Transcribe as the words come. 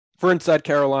For Inside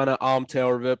Carolina, I'm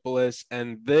Taylor Vipolis,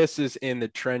 and this is In the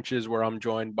Trenches, where I'm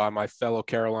joined by my fellow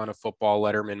Carolina football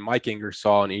letterman, Mike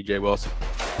Ingersoll and EJ Wilson.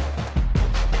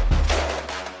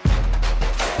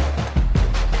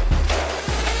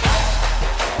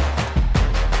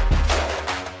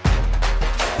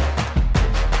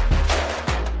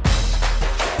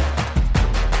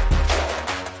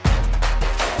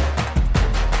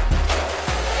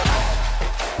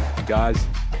 Guys,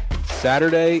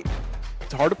 Saturday,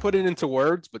 it's hard to put it into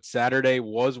words, but Saturday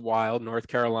was wild. North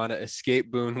Carolina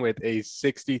escaped Boone with a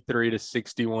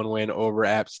 63-61 win over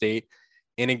App State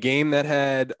in a game that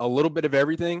had a little bit of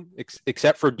everything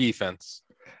except for defense.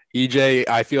 EJ,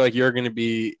 I feel like you're going to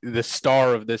be the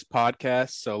star of this podcast,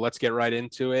 so let's get right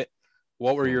into it.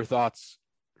 What were your thoughts?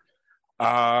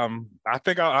 I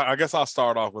guess I'll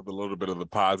start off with a little bit of the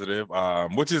positive,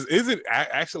 which isn't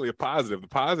actually a positive. The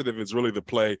positive is really the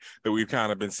play that we've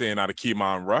kind of been seeing out of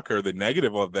Kemon Rucker. The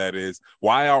negative of that is,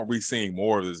 why aren't we seeing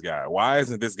more of this guy? Why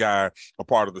isn't this guy a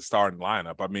part of the starting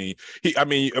lineup?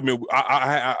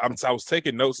 I was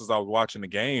taking notes as I was watching the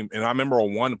game, and I remember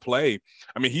on one play,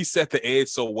 he set the edge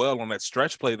so well on that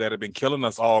stretch play that had been killing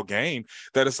us all game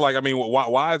that it's like,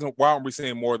 why aren't we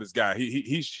seeing more of this guy?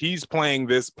 He's playing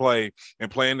this play and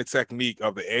playing the technique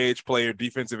of the edge player,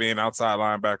 defensive end, outside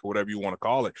linebacker, whatever you want to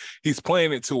call it. He's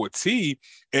playing it to a T,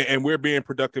 and we're being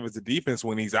productive as a defense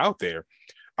when he's out there.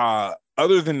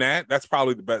 Other than that, that's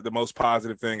probably the most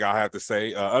positive thing I have to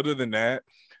say. Other than that,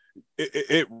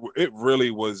 it really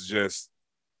was just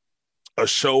a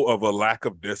show of a lack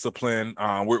of discipline.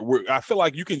 I feel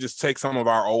like you can just take some of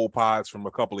our old pods from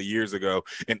a couple of years ago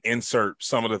and insert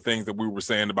some of the things that we were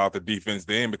saying about the defense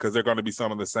then, because they're going to be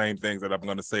some of the same things that I'm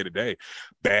going to say today.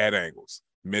 Bad angles,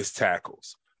 missed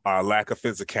tackles, lack of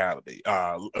physicality,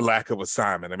 lack of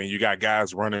assignment. You got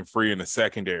guys running free in the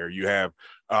secondary. You have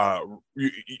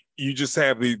you just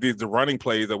have the running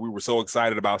plays that we were so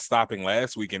excited about stopping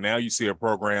last week, and now you see a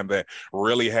program that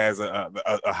really has a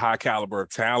high caliber of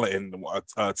talent and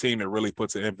a team that really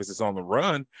puts an emphasis on the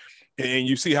run, and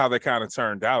you see how that kind of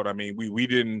turned out. We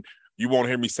didn't. You won't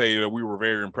hear me say that we were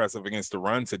very impressive against the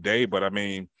run today, but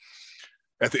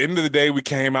at the end of the day, we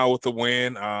came out with the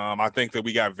win. I think that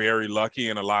we got very lucky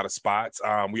in a lot of spots.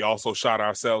 We also shot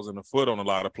ourselves in the foot on a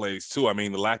lot of plays, too. The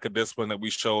lack of discipline that we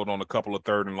showed on a couple of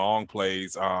third and long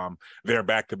plays, they're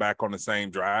back-to-back on the same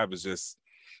drive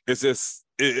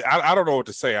I don't know what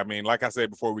to say. Like I said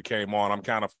before we came on, I'm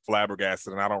kind of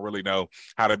flabbergasted, and I don't really know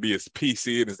how to be as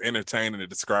PC and as entertaining to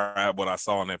describe what I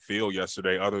saw on that field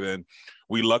yesterday, other than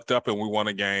we lucked up and we won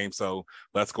a game. So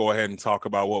let's go ahead and talk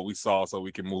about what we saw so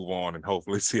we can move on and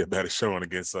hopefully see a better showing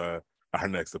against our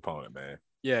next opponent, man.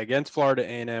 Yeah, against Florida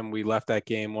A&M, we left that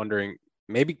game wondering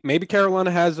maybe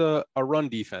Carolina has a run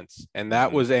defense, and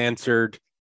that was answered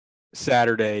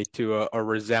Saturday to a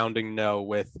resounding no,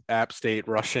 with App State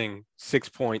rushing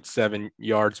 6.7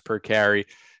 yards per carry,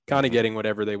 kind of getting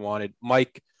whatever they wanted.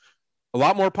 Mike, a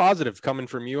lot more positive coming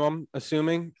from you, I'm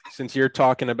assuming, since you're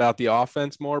talking about the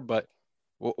offense more, but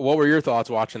what were your thoughts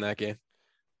watching that game?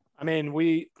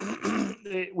 We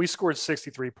scored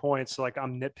 63 points. So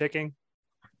I'm nitpicking.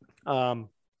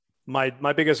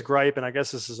 My biggest gripe, and I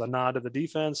guess this is a nod to the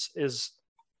defense, is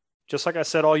just like I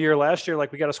said all year last year,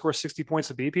 we got to score 60 points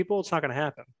to beat people. It's not going to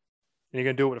happen. And you're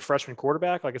going to do it with a freshman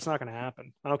quarterback? It's not going to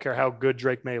happen. I don't care how good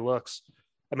Drake May looks.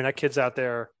 That kid's out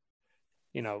there,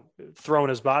 throwing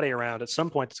his body around. At some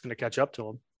point, it's going to catch up to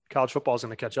him. College football is going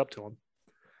to catch up to him.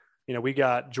 We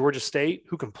got Georgia State,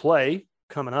 who can play,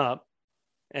 coming up.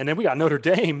 And then we got Notre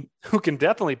Dame, who can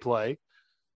definitely play.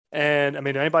 And,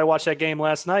 anybody watch that game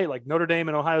last night? Notre Dame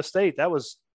and Ohio State,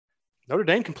 Notre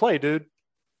Dame can play, dude.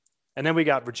 And then we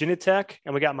got Virginia Tech,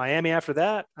 and we got Miami after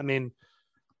that.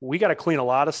 We got to clean a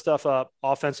lot of stuff up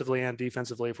offensively and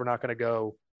defensively if we're not going to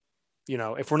go,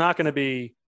 if we're not going to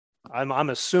be – I'm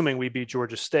assuming we beat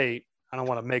Georgia State. I don't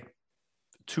want to make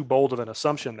too bold of an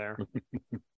assumption there.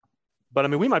 But,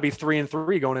 we might be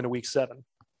 3-3 going into week 7.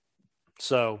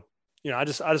 So, I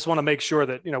just want to make sure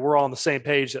that, we're all on the same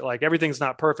page, that, everything's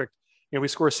not perfect. We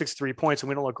score 63 points, and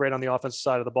we don't look great on the offensive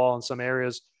side of the ball in some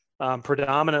areas.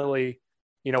 Predominantly –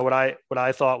 what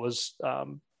I thought was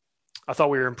I thought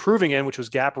we were improving in, which was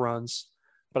gap runs,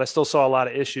 but I still saw a lot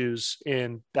of issues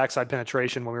in backside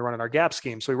penetration when we were running our gap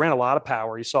scheme. So we ran a lot of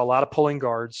power. You saw a lot of pulling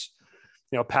guards,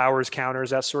 powers, counters,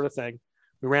 that sort of thing.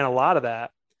 We ran a lot of that.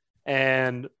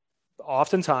 And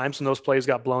oftentimes when those plays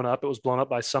got blown up, it was blown up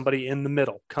by somebody in the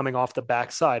middle coming off the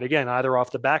backside. Again, either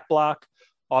off the back block,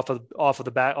 off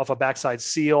a backside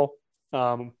seal.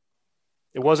 It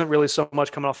wasn't really so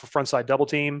much coming off a frontside double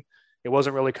team. It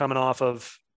wasn't really coming off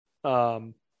of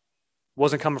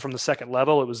wasn't coming from the second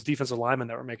level. It was defensive linemen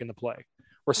that were making the play.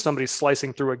 or somebody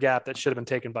slicing through a gap that should have been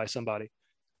taken by somebody.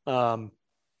 Should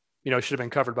have been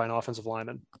covered by an offensive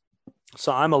lineman.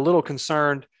 So I'm a little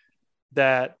concerned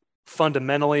that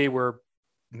fundamentally we're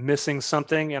missing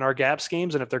something in our gap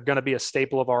schemes. And if they're going to be a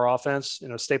staple of our offense,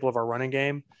 a staple of our running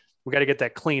game, we got to get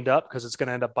that cleaned up because it's going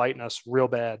to end up biting us real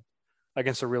bad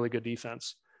against a really good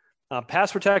defense.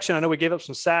 Pass protection, I know we gave up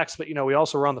some sacks, but, we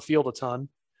also were on the field a ton.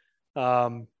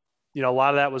 A lot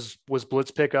of that was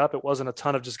blitz pickup. It wasn't a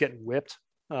ton of just getting whipped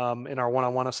in our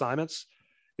one-on-one assignments.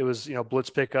 It was, blitz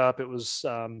pickup. It was,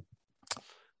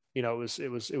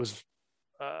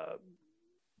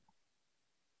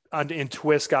 in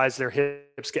twist, guys, their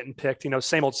hips getting picked,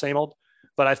 same old.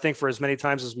 But I think for as many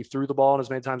times as we threw the ball and as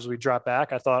many times as we dropped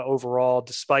back, I thought overall,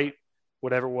 despite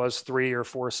whatever it was, 3 or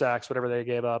 4 sacks, whatever they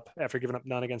gave up after giving up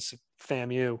none against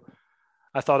FAMU,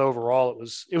 I thought overall it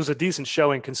was a decent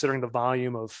showing considering the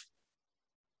volume of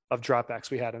dropbacks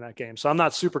we had in that game. So I'm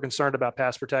not super concerned about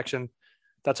pass protection.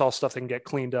 That's all stuff that can get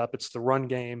cleaned up. It's the run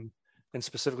game and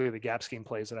specifically the gap scheme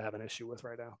plays that I have an issue with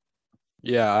right now.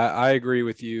 Yeah, I agree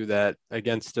with you that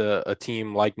against a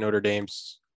team like Notre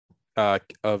Dame's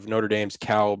of Notre Dame's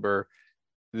caliber,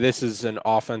 this is an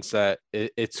offense that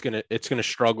it's gonna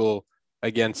struggle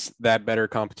against that better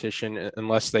competition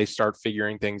unless they start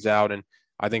figuring things out. And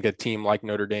I think a team like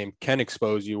Notre Dame can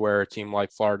expose you, where a team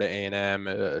like Florida A&M,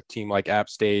 a team like App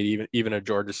State, even a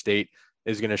Georgia State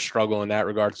is going to struggle in that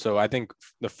regard. So I think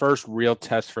the first real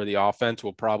test for the offense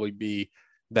will probably be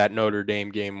that Notre Dame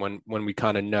game when we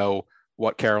kind of know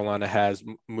what Carolina has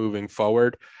moving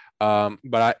forward.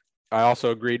 But I also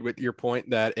agreed with your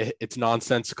point that it's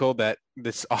nonsensical that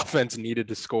this offense needed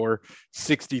to score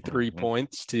 63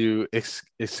 points to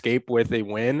escape with a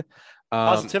win.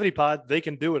 Positivity pod, they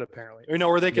can do it apparently,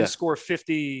 or they can score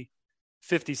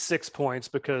 56 points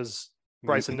because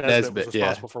Bryson Nesbitt was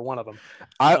responsible for one of them.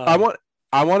 I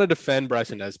want to defend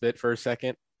Bryson Nesbitt for a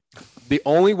second. The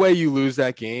only way you lose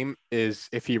that game is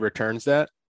if he returns that.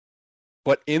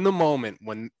 But in the moment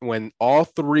when all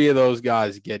 3 of those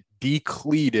guys get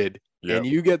decleated and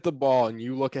you get the ball and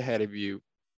you look ahead of you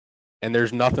and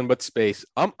there's nothing but space,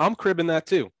 I'm cribbing that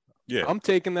too. Yeah, I'm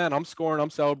taking that. I'm scoring. I'm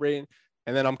celebrating.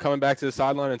 And then I'm coming back to the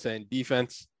sideline and saying,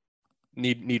 defense,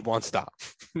 need one stop.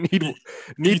 need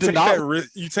to not.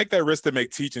 You take that risk to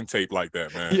make teaching tape like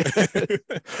that, man. Yeah.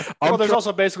 Well, there's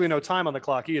also basically no time on the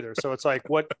clock either. So it's like,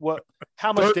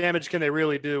 how much damage can they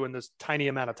really do in this tiny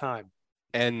amount of time?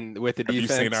 And with the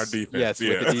defense, have you seen our defense? Yes,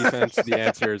 with the defense, the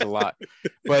answer is a lot.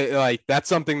 But that's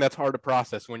something that's hard to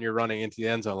process when you're running into the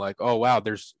end zone. Like, oh wow,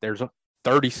 there's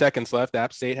 30 seconds left.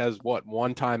 App State has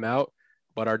one timeout.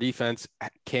 But our defense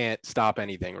can't stop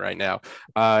anything right now.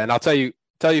 And I'll tell you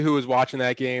who was watching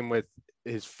that game with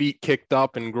his feet kicked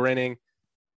up and grinning.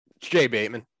 It's Jay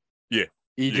Bateman. Yeah.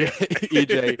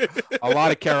 EJ. A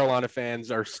lot of Carolina fans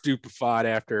are stupefied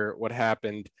after what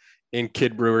happened in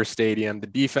Kidd Brewer Stadium. The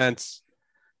defense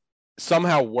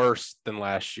somehow worse than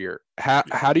last year.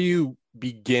 How do you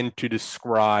begin to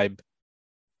describe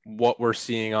what we're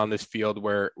seeing on this field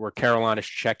where Carolina's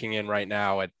checking in right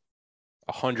now at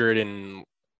 100 and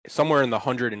somewhere in the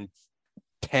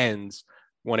 110s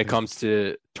when it comes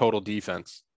to total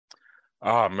defense?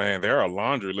 Oh, man, there are a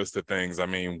laundry list of things. I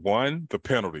mean, one, the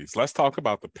penalties. Let's talk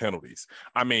about the penalties.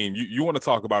 I mean, you want to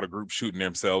talk about a group shooting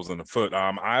themselves in the foot.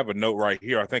 I have a note right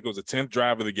here. I think it was the 10th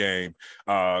drive of the game.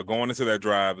 Going into that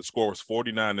drive, the score was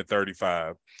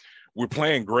 49-35. We're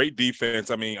playing great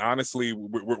defense. I mean, honestly,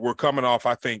 we're coming off,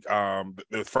 I think,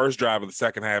 the first drive of the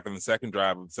second half and the second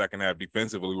drive of the second half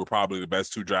defensively were probably the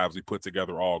best 2 drives we put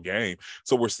together all game.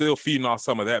 So we're still feeding off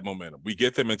some of that momentum. We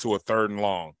get them into a 3rd and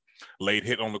long, late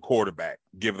hit on the quarterback,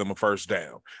 give them a first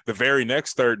down. The very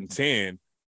next 3rd and 10,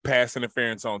 pass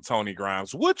interference on Tony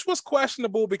Grimes, which was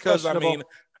questionable because, I mean,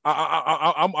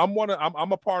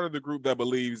 I'm a part of the group that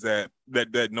believes that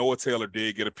Noah Taylor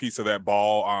did get a piece of that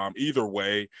ball. Either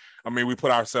way, I mean, we put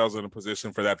ourselves in a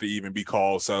position for that to even be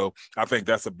called. So I think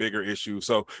that's a bigger issue.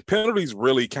 So penalties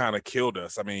really kind of killed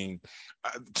us. I mean,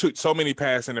 so many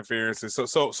pass interferences,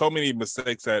 so many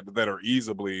mistakes that are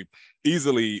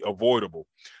easily avoidable.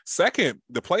 Second,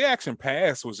 the play action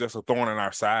pass was just a thorn in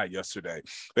our side yesterday.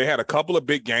 They had a couple of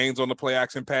big gains on the play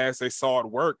action pass. They saw it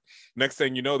work. Next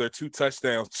thing you know, their 2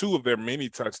 touchdowns, 2 of their many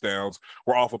touchdowns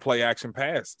were off of play action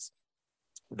passes.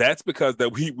 That's because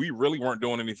that we really weren't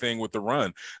doing anything with the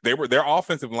run. Their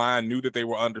offensive line knew that they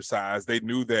were undersized. They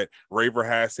knew that Raver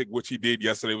Hassick, which he did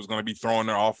yesterday, was going to be throwing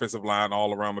their offensive line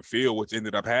all around the field, which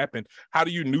ended up happening. How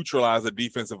do you neutralize a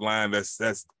defensive line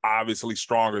that's obviously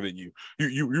stronger than you?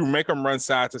 You make them run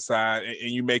side to side,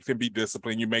 and you make them be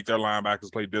disciplined. You make their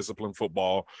linebackers play disciplined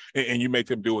football, and you make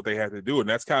them do what they had to do. And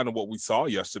that's kind of what we saw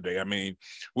yesterday. I mean,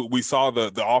 we saw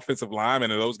the offensive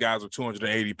linemen, and those guys are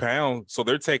 280 pounds, so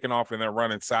they're taking off and they're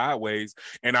running sideways,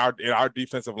 and our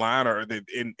defensive line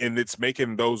and it's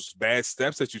making those bad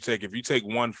steps that you take. If you take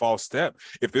one false step,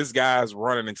 if this guy's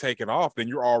running and taking off, then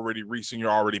you're already reaching,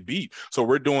 you're already beat. So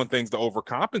we're doing things to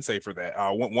overcompensate for that.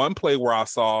 One play where I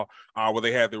saw where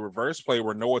they had the reverse play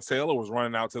where Noah Taylor was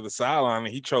running out to the sideline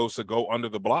and he chose to go under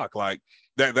the block. Like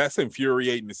that's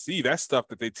infuriating to see. That's stuff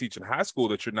that they teach in high school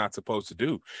that you're not supposed to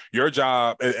do. Your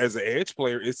job as an edge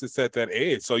player is to set that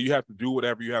edge. So you have to do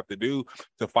whatever you have to do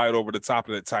to fight over the top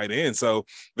of the tight end. So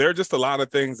there are just a lot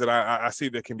of things that I see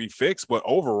that can be fixed. But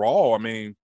overall, I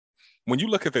mean, when you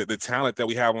look at the talent that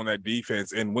we have on that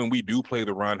defense and when we do play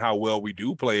the run, how well we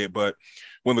do play it, but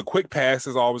when the quick pass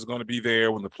is always going to be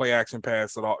there, when the play action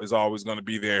pass is always going to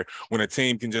be there, when a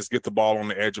team can just get the ball on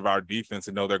the edge of our defense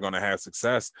and know they're going to have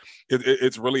success,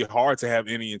 it's really hard to have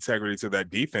any integrity to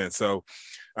that defense. So,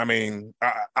 I mean,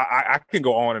 I can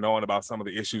go on and on about some of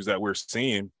the issues that we're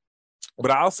seeing.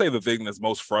 But I'll say the thing that's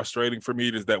most frustrating for me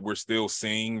is that we're still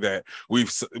seeing that we've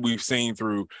seen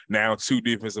through now 2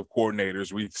 defensive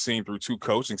coordinators, we've seen through 2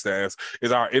 coaching staffs,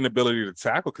 is our inability to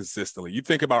tackle consistently. You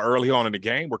think about early on in the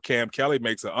game where Cam Kelly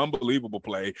makes an unbelievable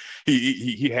play.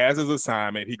 He has his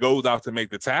assignment. He goes out to make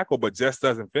the tackle, but just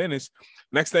doesn't finish.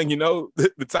 Next thing you know,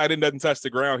 the tight end doesn't touch the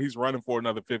ground. He's running for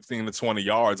another 15 to 20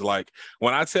 yards. Like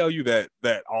when I tell you that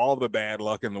all the bad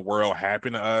luck in the world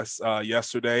happened to us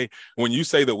yesterday, when you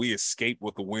say that we escaped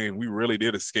with the win, we really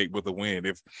did escape with the win.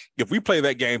 If we play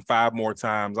that game 5 more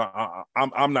times,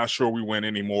 I'm not sure we win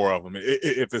any more of them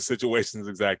if the situation is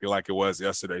exactly like it was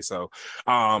yesterday. So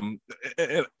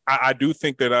I do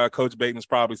think that Coach Bateman's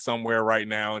probably somewhere right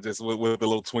now just with a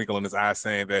little twinkle in his eye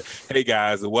saying that, hey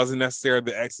guys, it wasn't necessarily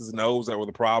the X's and O's that were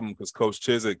the problem, because Coach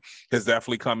Chizik has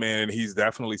definitely come in and he's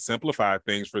definitely simplified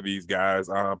things for these guys.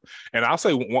 And I'll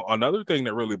say another thing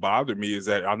that really bothered me is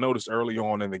that I noticed early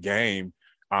on in the game,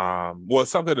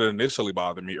 something that initially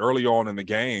bothered me early on in the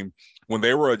game when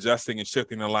they were adjusting and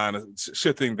shifting the line,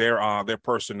 shifting their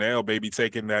personnel, maybe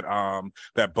taking that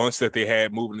bunch that they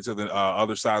had moving into the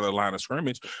other side of the line of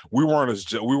scrimmage. We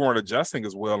weren't adjusting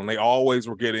as well, and they always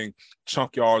were getting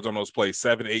chunk yards on those plays,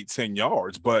 7, 8, 10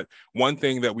 yards. But one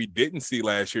thing that we didn't see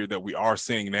last year that we are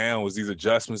seeing now is these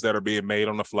adjustments that are being made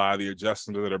on the fly, the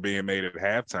adjustments that are being made at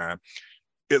halftime.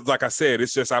 Like I said,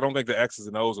 it's just I don't think the X's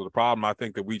and O's are the problem. I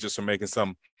think that we just are making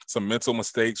some mental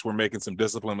mistakes. We're making some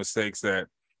discipline mistakes that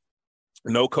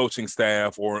no coaching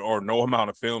staff or no amount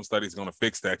of film study is going to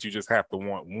fix that. You just have to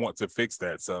want to fix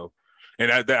that. So, and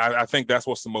I think that's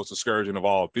what's the most discouraging of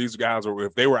all. If these guys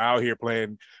if they were out here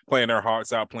playing their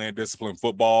hearts out, playing disciplined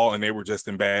football, and they were just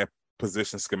in bad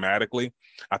position schematically,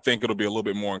 I think it'll be a little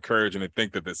bit more encouraging to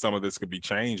think that some of this could be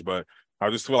changed. But I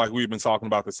just feel like we've been talking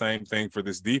about the same thing for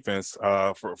this defense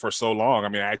for so long. I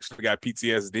mean, I actually got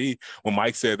PTSD when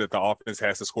Mike said that the offense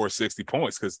has to score 60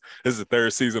 points, because this is the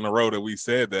 3rd season in a row that we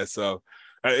said that. So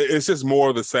it's just more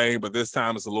of the same, but this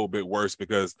time it's a little bit worse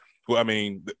because, I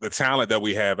mean, the talent that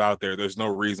we have out there, there's no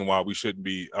reason why we shouldn't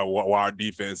be, why our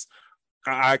defense,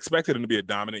 I expected them to be a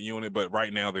dominant unit, but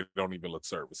right now they don't even look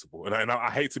serviceable. And I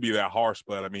hate to be that harsh,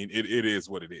 but I mean, it is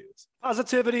what it is.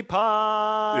 Positivity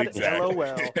pod. Exactly.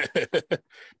 LOL.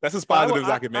 That's as positive as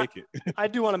I can make it. I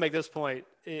do want to make this point,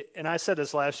 and I said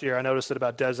this last year. I noticed it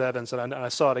about Des Evans, and I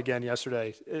saw it again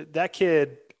yesterday. That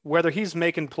kid, whether he's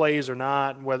making plays or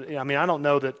not, I don't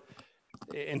know that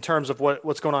in terms of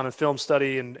what's going on in film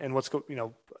study and what's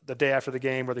the day after the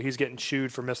game, whether he's getting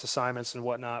chewed for missed assignments and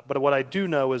whatnot. But what I do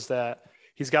know is that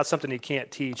he's got something he can't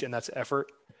teach, and that's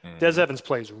effort. Mm-hmm. Des Evans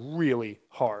plays really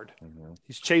hard. Mm-hmm.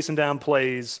 He's chasing down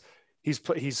plays. He's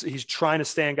trying to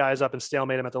stand guys up and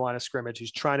stalemate them at the line of scrimmage.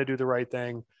 He's trying to do the right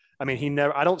thing. I mean,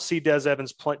 I don't see Des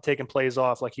Evans taking plays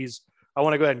off. Like I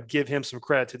want to go ahead and give him some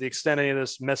credit to the extent any of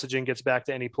this messaging gets back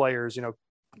to any players,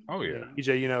 Oh yeah.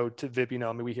 EJ, to Vip,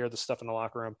 we hear the stuff in the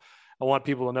locker room. I want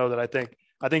people to know that I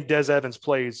think Des Evans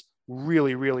plays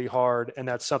really, really hard, and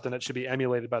that's something that should be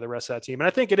emulated by the rest of that team. And I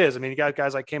think it is. I mean, you got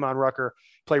guys like Kamon Rucker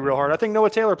play real hard. I think Noah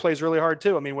Taylor plays really hard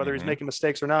too. I mean, whether he's making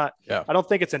mistakes or not, I don't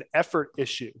think it's an effort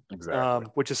issue,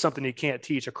 which is something you can't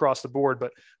teach across the board.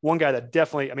 But one guy that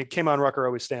definitely, Kamon Rucker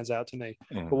always stands out to me,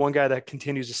 but one guy that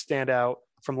continues to stand out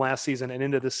from last season and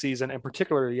into this season, and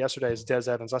particularly yesterday, is Des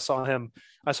Evans. I saw him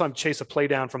chase a play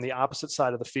down from the opposite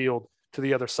side of the field to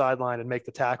the other sideline and make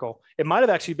the tackle. It might have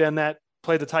actually been that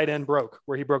play the tight end broke,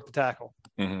 where he broke the tackle.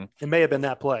 Mm-hmm. It may have been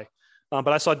that play. But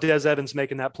I saw Des Evans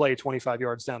making that play 25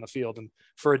 yards down the field. And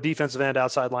for a defensive end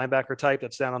outside linebacker type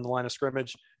that's down on the line of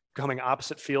scrimmage, coming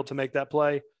opposite field to make that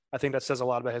play, I think that says a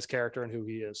lot about his character and who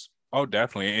he is. Oh,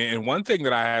 definitely. And one thing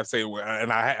that I have to say,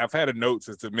 and I've had a note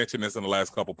to mention this in the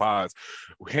last couple pods,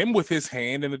 him with his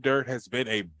hand in the dirt has been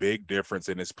a big difference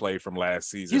in his play from last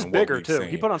season. He's bigger too. Seen.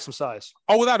 He put on some size.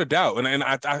 Oh, without a doubt. And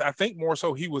I think more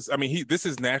so he was. I mean, this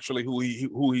is naturally who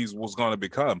he was going to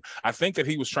become. I think that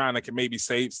he was trying to maybe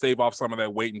stave off some of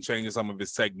that weight and changing some of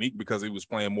his technique because he was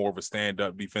playing more of a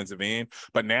stand-up defensive end.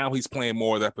 But now he's playing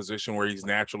more of that position where he's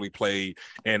naturally played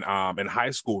in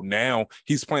high school. Now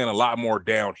he's playing a lot more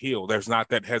downhill. There's not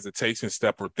that hesitation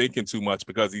step or thinking too much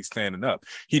because he's standing up.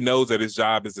 He knows that his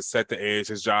job is to set the edge.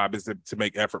 His job is to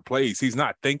make effort plays. He's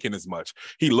not thinking as much.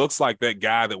 He looks like that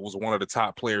guy that was one of the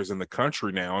top players in the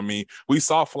country now. I mean, we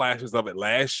saw flashes of it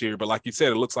last year, but like you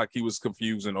said, it looks like he was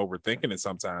confused and overthinking it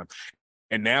sometimes.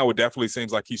 And now it definitely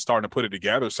seems like he's starting to put it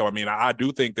together. So, I mean, I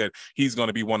do think that he's going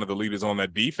to be one of the leaders on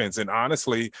that defense. And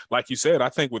honestly, like you said, I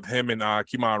think with him and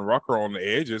Kimon Rucker on the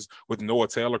edges, with Noah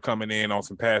Taylor coming in on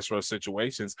some pass rush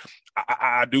situations,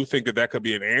 I do think that could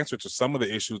be an answer to some of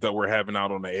the issues that we're having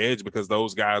out on the edge, because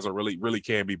those guys are really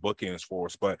can be bookends for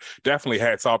us. But definitely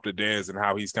hats off to Dez and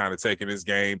how he's kind of taken his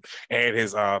game and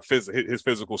his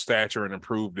physical stature and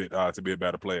improved it to be a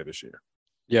better player this year.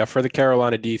 Yeah, for the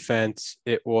Carolina defense,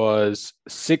 it was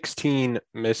 16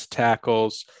 missed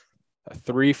tackles,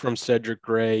 3 from Cedric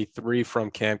Gray, 3 from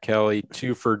Cam Kelly,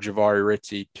 2 for Jahvaree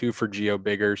Ritzie, 2 for Gio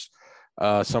Biggers.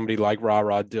 Somebody like Ra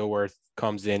Dilworth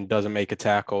comes in, doesn't make a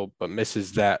tackle, but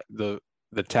misses the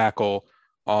tackle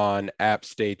on App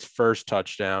State's first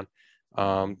touchdown.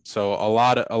 So a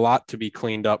lot to be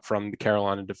cleaned up from the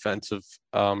Carolina defensive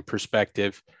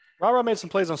perspective. Ra made some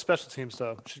plays on special teams,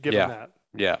 though. Should give him that.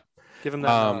 Yeah. Give him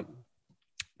that.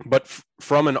 But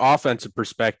from an offensive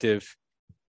perspective,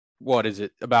 what is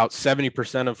it? About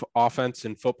 70% of offense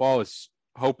in football is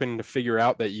hoping to figure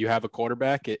out that you have a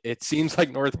quarterback. It seems like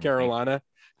North Carolina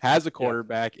has a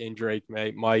quarterback in Drake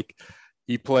Maye. Mike,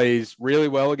 he plays really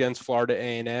well against Florida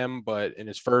A&M, but in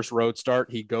his first road start,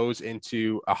 he goes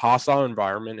into a hostile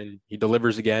environment and he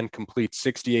delivers again, completes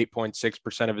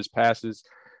 68.6% of his passes,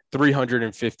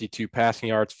 352 passing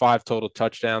yards, 5 total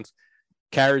touchdowns.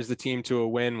 Carries the team to a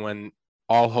win when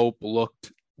all hope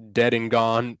looked dead and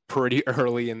gone pretty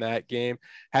early in that game.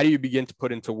 How do you begin to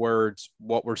put into words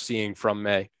what we're seeing from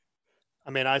Maye?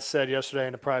 I mean, I said yesterday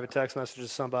in a private text message to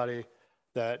somebody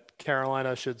that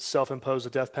Carolina should self-impose a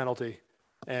death penalty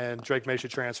and Drake Maye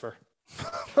should transfer.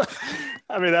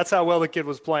 I mean, that's how well the kid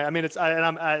was playing. I mean,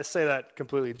 I say that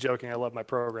completely joking. I love my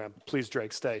program. Please,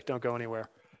 Drake, stay. Don't go anywhere.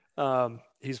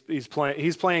 He's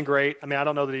playing great. I mean, I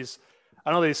don't know that he's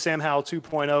Sam Howell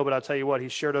 2.0, but I'll tell you what, he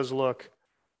sure does look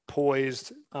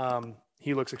poised.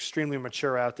 He looks extremely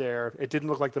mature out there. It didn't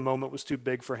look like the moment was too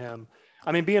big for him.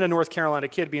 I mean, being a North Carolina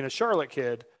kid, being a Charlotte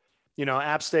kid,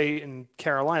 App State and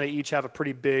Carolina each have a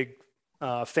pretty big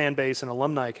fan base and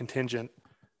alumni contingent,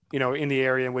 in the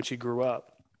area in which he grew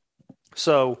up.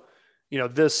 So,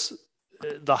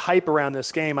 the hype around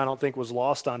this game, I don't think was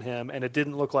lost on him, and it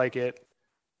didn't look like it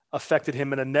affected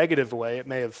him in a negative way. It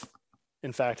may have,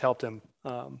 in fact, helped him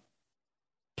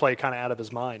play kind of out of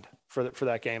his mind for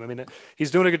that game. I mean,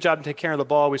 he's doing a good job to take care of the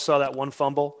ball. We saw that one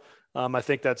fumble. I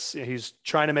think he's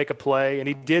trying to make a play, and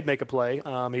he did make a play.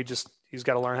 He's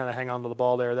got to learn how to hang on to the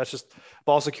ball there. That's just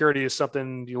ball security is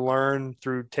something you learn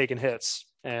through taking hits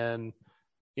and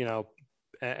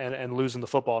losing the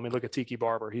football. I mean, look at Tiki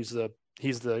Barber. He's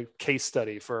the case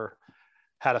study for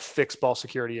how to fix ball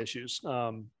security issues.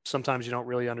 Sometimes you don't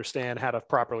really understand how to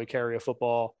properly carry a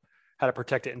football, how to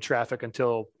protect it in traffic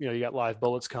until, you got live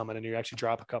bullets coming and you actually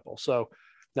drop a couple. So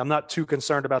I'm not too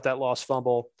concerned about that lost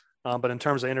fumble. But in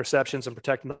terms of interceptions and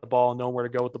protecting the ball and knowing where to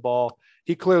go with the ball,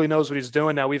 he clearly knows what he's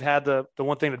doing. Now, we've had the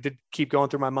one thing that did keep going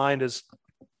through my mind is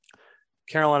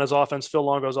Carolina's offense, Phil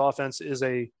Longo's offense, is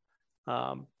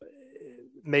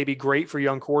maybe great for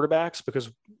young quarterbacks,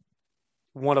 because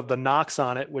one of the knocks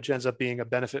on it, which ends up being a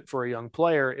benefit for a young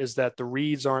player, is that the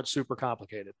reads aren't super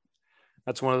complicated.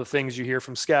 That's one of the things you hear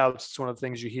from scouts. It's one of the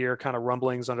things you hear kind of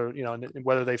rumblings under,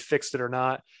 whether they fixed it or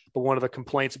not. But one of the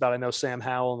complaints about, I know, Sam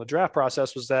Howell in the draft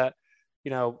process was that,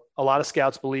 a lot of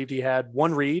scouts believed he had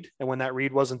one read, and when that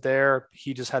read wasn't there,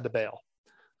 he just had to bail.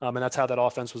 And that's how that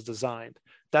offense was designed.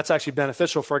 That's actually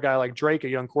beneficial for a guy like Drake, a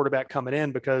young quarterback coming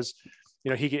in, because,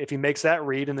 if he makes that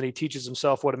read and then he teaches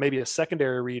himself what maybe a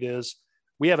secondary read is,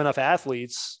 we have enough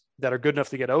athletes that are good enough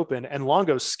to get open, and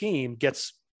Longo's scheme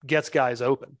gets guys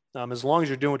open. As long as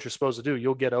you're doing what you're supposed to do,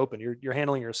 you'll get open. You're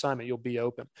handling your assignment, you'll be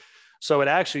open. So it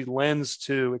actually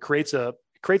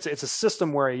it's a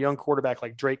system where a young quarterback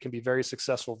like Drake can be very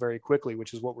successful very quickly,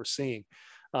 which is what we're seeing.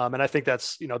 And I think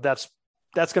that's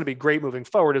going to be great moving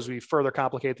forward as we further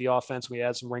complicate the offense. We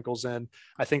add some wrinkles in.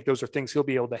 I think those are things he'll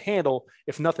be able to handle,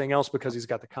 if nothing else, because he's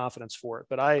got the confidence for it.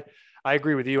 But I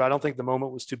agree with you. I don't think the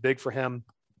moment was too big for him.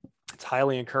 It's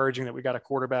highly encouraging that we got a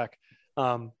quarterback,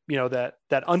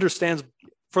 that understands,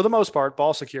 for the most part,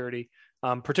 ball security,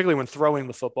 particularly when throwing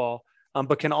the football,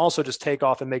 but can also just take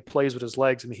off and make plays with his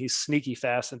legs. I mean, he's sneaky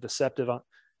fast and deceptive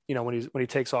when he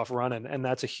takes off running, and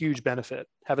that's a huge benefit.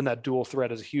 Having that dual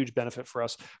threat is a huge benefit for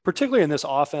us, particularly in this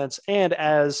offense. And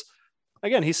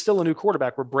again, he's still a new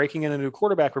quarterback. We're breaking in a new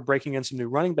quarterback. We're breaking in some new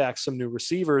running backs, some new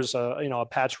receivers, not a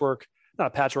patchwork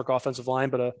offensive line,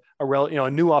 but a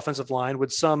new offensive line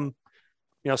with some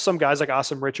guys like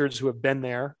Asim Richards who have been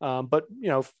there, but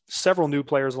several new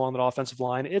players along that offensive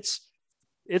line.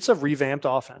 It's a revamped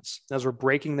offense. As we're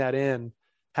breaking that in,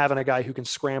 having a guy who can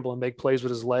scramble and make plays with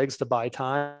his legs to buy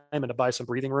time and to buy some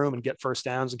breathing room and get first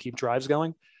downs and keep drives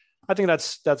going, I think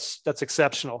that's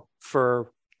exceptional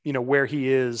for where he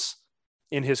is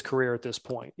in his career at this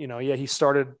point. He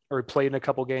started or played in a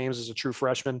couple games as a true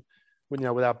freshman,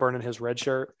 without burning his red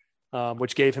shirt,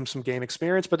 which gave him some game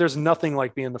experience. But there's nothing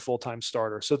like being the full-time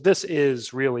starter. So this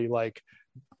is really like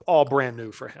all brand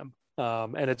new for him.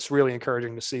 And it's really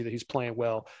encouraging to see that he's playing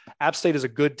well. App State is a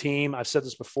good team. I've said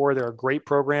this before. They're a great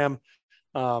program.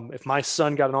 If my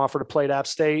son got an offer to play at App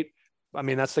State, I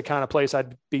mean, that's the kind of place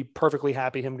I'd be perfectly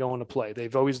happy him going to play.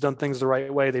 They've always done things the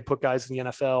right way. They put guys in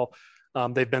the NFL.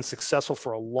 They've been successful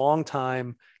for a long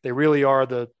time. They really are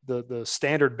the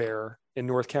standard bearer in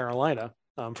North Carolina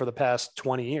for the past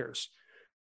 20 years.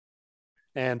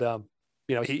 And,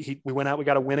 we went out, we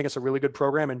got a win against a really good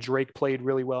program, and Drake played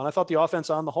really well. And I thought the offense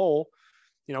on the whole,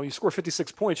 you score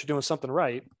 56 points, you're doing something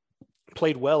right.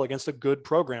 Played well against a good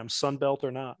program, Sun Belt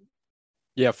or not.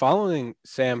 Yeah, following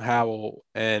Sam Howell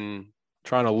and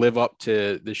trying to live up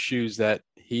to the shoes that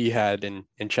he had in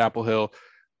Chapel Hill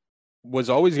was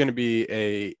always going to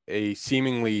be a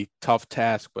seemingly tough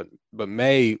task, but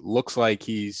May looks like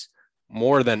he's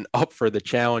more than up for the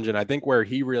challenge. And I think where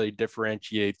he really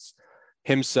differentiates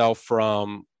himself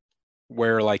from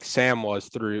where like Sam was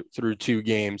through 2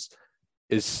 games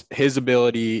is his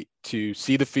ability to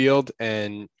see the field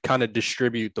and kind of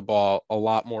distribute the ball a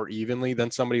lot more evenly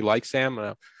than somebody like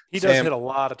Sam. He does hit a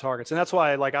lot of targets, and that's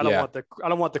why I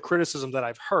don't want the criticism that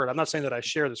I've heard. I'm not saying that I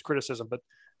share this criticism, but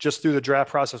just through the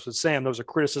draft process with Sam, those are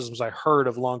criticisms I heard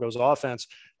of Longo's offense.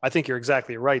 I think you're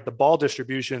exactly right. The ball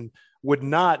distribution would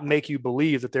not make you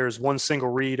believe that there's one single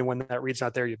read, and when that read's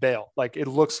not there, you bail. Like, it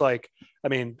looks like,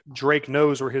 Drake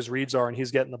knows where his reads are, and he's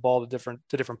getting the ball to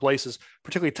different places,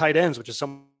 particularly tight ends, which is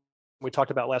something we talked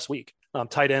about last week.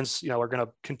 Tight ends, are going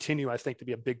to continue, I think, to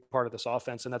be a big part of this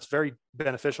offense, and that's very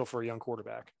beneficial for a young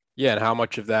quarterback. Yeah, and how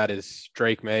much of that is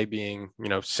Drake May being,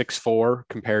 6'4"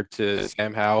 compared to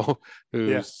Sam Howell,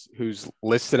 who's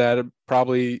listed at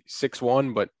probably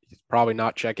 6'1", but he's probably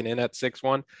not checking in at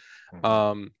 6'1".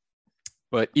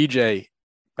 But EJ,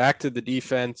 back to the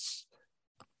defense.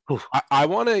 I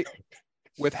want to,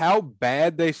 with how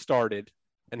bad they started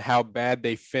and how bad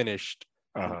they finished,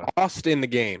 lost in the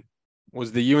game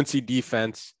was the UNC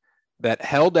defense that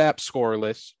held App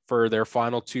scoreless for their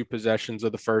final 2 possessions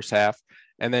of the first half,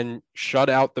 and then shut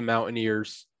out the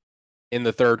Mountaineers in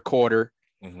the third quarter.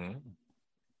 Mm-hmm.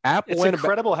 It's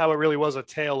incredible how it really was a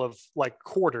tale of like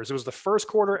quarters. It was the first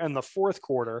quarter and the fourth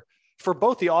quarter for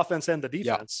both the offense and the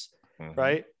defense,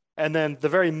 right? And then the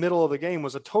very middle of the game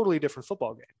was a totally different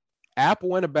football game. App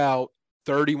went about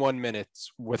 31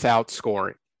 minutes without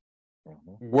scoring.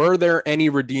 Were there any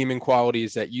redeeming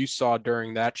qualities that you saw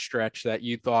during that stretch that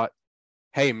you thought,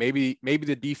 hey, maybe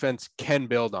the defense can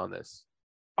build on this?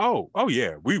 Oh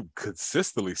yeah. We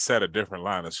consistently set a different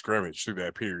line of scrimmage through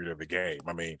that period of the game.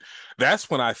 I mean, that's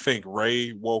when I think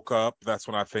Ray woke up. That's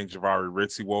when I think Javari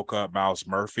Ritzie woke up, Miles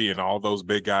Murphy, and all those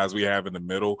big guys we have in the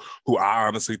middle, who I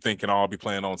honestly think can all be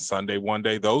playing on Sunday one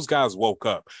day. Those guys woke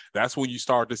up. That's when you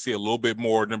start to see a little bit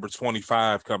more number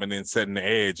 25 coming in, setting the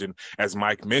edge. And as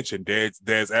Mike mentioned,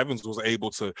 Des Evans was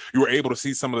you were able to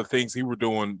see some of the things he were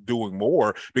doing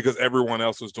more because everyone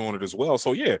else was doing it as well.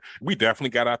 So yeah, we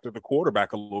definitely got after the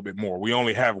quarterback a little bit more. We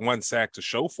only have 1 sack to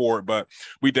show for it, but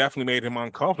we definitely made him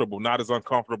uncomfortable. Not as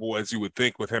uncomfortable as you would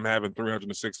think with him having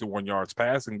 361 yards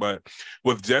passing, but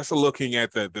with just looking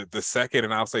at the second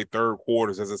and I'll say third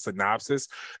quarters as a synopsis,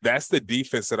 that's the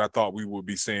defense that I thought we would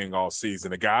be seeing all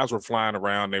season. The guys were flying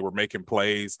around, they were making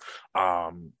plays.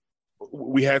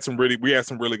 we had some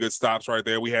really good stops right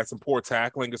there. We had some poor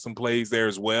tackling and some plays there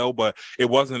as well, but it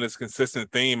wasn't as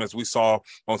consistent theme as we saw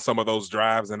on some of those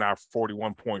drives in our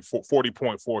 40-point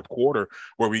fourth quarter,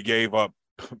 where we gave up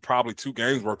probably 2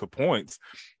 games worth of points.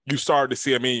 You started to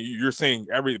see, I mean, you're seeing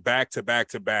every back to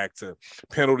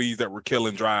penalties that were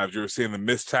killing drives. You're seeing the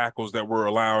missed tackles that were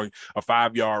allowing a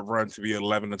 5-yard run to be an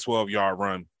 11 to 12-yard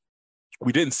run.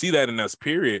 We didn't see that in this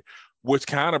period, which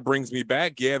kind of brings me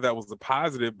back. Yeah, that was a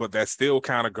positive, but that still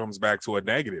kind of comes back to a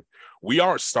negative. We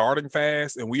aren't starting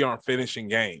fast and we aren't finishing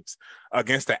games.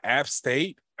 Against the App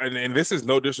State, and this is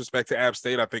no disrespect to App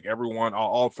State. I think everyone,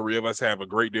 all 3 of us, have a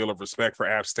great deal of respect for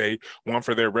App State. One,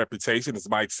 for their reputation, as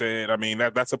Mike said. I mean,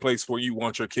 that's a place where you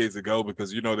want your kids to go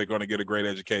because you know they're going to get a great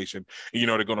education. You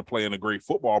know they're going to play in a great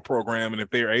football program, and if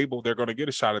they're able, they're going to get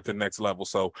a shot at the next level.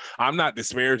 So I'm not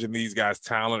disparaging these guys'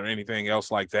 talent or anything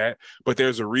else like that, but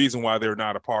there's a reason why they're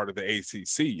not a part of the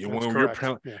ACC.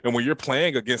 And when you're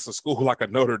playing against a school like a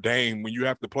Notre Dame, when you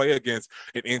have to play against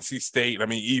an NC State, I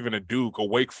mean, even a Duke, a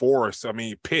Wake Forest, I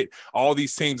mean, Pitt, all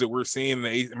these teams that we're seeing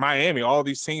in Miami, all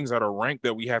these teams that are ranked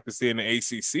that we have to see in the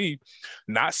ACC,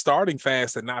 not starting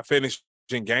fast and not finishing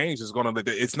games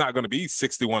it's not going to be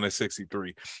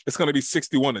 61-63. It's going to be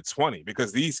 61-20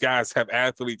 because these guys have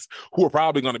athletes who are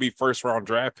probably going to be first-round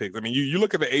draft picks. I mean, you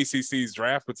look at the ACC's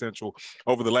draft potential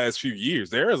over the last few years.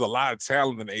 There is a lot of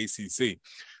talent in the ACC.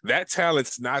 That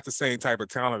talent's not the same type of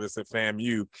talent that's at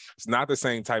FAMU. It's not the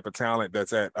same type of talent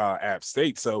that's at App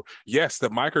State. So, yes, the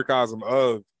microcosm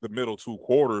of the middle 2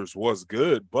 quarters was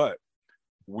good, but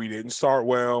we didn't start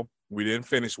well. We didn't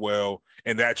finish well,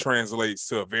 and that translates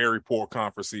to a very poor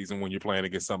conference season when you're playing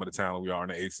against some of the talent we are in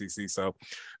the ACC. So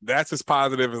that's as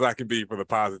positive as I can be for the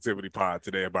positivity pod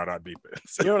today about our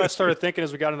defense. You know what I started thinking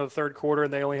as we got into the third quarter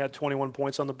and they only had 21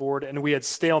 points on the board, and we had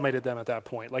stalemated them at that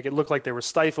point. Like, it looked like they were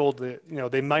stifled.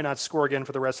 They might not score again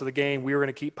for the rest of the game. We were going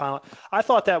to keep piling. I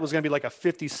thought that was going to be like a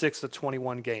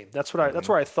 56-21 game. That's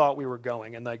where I thought we were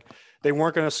going, and like they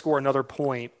weren't going to score another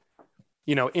point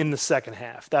in the second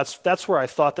half. That's where I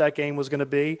thought that game was going to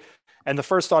be. And the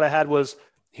first thought I had was,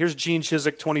 here's Gene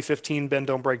Chizik 2015 bend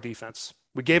don't break defense.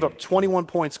 We gave up 21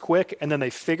 points quick, and then they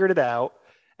figured it out,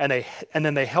 and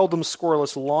then they held them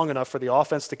scoreless long enough for the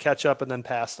offense to catch up and then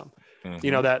pass them.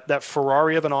 Mm-hmm. That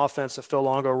Ferrari of an offense that Phil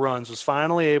Longo runs was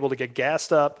finally able to get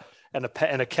gassed up and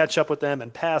to catch up with them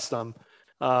and pass them.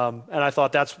 And I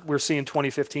thought we're seeing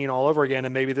 2015 all over again.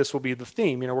 And maybe this will be the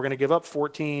theme. We're going to give up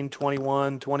 14,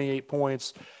 21, 28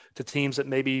 points to teams that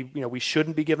maybe, we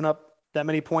shouldn't be giving up that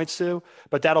many points to,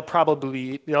 but that'll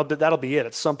probably, that'll be it.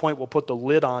 At some point, we'll put the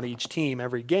lid on each team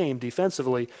every game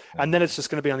defensively. And then it's just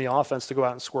going to be on the offense to go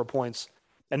out and score points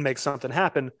and make something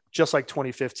happen, just like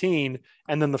 2015.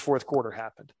 And then the fourth quarter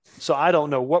happened. So I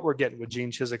don't know what we're getting with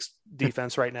Gene Chizik's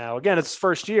defense right now. Again, it's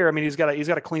first year. I mean, he's got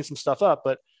to clean some stuff up,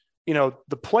 but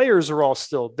the players are all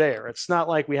still there. It's not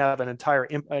like we have an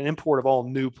import of all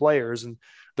new players, and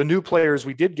the new players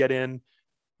we did get in,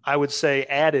 I would say,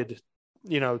 added,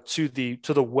 to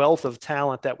the wealth of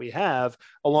talent that we have,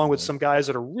 along with some guys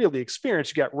that are really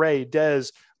experienced. You got Ray,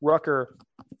 Dez, Rucker,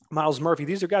 Miles Murphy.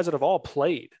 These are guys that have all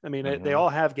played. I mean, they all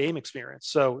have game experience.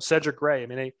 So Cedric Gray, I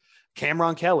mean,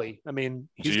 Cameron Kelly. I mean,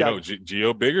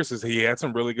 Gio Biggers he had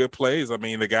some really good plays. I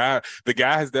mean, the guy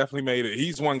has definitely made it.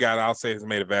 He's one guy that I'll say has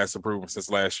made a vast improvement since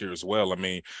last year as well.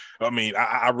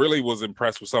 I really was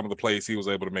impressed with some of the plays he was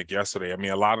able to make yesterday. I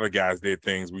mean, a lot of the guys did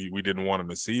things we didn't want him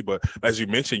to see, but as you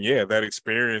mentioned, that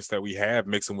experience that we have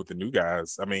mixing with the new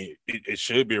guys, I mean, it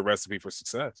should be a recipe for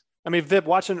success. I mean, Vip,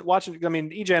 watching. I mean,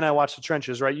 EJ and I watch the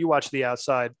trenches, right? You watch the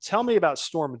outside. Tell me about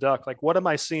Storm Duck. Like, what am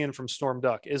I seeing from Storm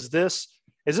Duck? Is this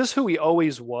who he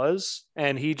always was,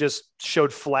 and he just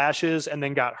showed flashes and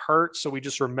then got hurt, so we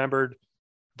just remembered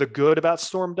the good about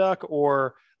Storm Duck?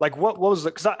 Or like, what was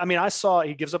it? Because I saw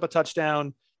he gives up a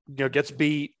touchdown, gets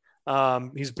beat.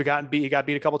 He got beat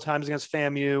a couple of times against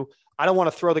FAMU. I don't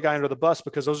want to throw the guy under the bus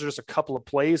because those are just a couple of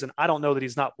plays, and I don't know that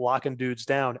he's not blocking dudes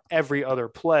down every other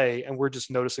play, and we're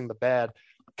just noticing the bad,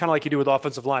 kind of like you do with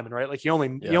offensive linemen, right? Like you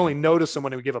only notice them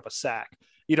when we give up a sack.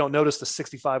 You don't notice the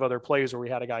 65 other plays where we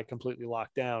had a guy completely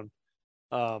locked down.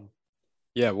 When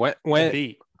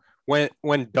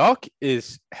Duck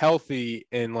is healthy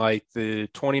in like the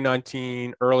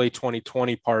 2019, early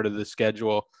 2020 part of the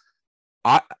schedule,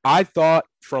 I thought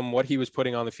from what he was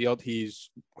putting on the field, he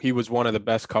was one of the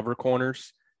best cover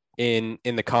corners in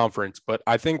the conference. But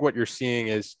I think what you're seeing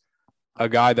is a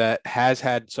guy that has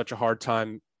had such a hard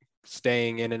time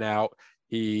staying in and out.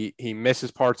 He misses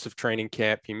parts of training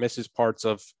camp. He misses parts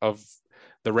of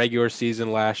the regular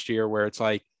season last year, where it's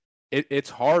like it's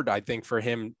hard, I think, for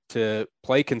him to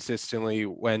play consistently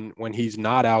when he's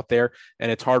not out there,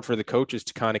 and it's hard for the coaches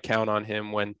to kind of count on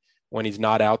him when he's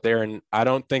not out there. And I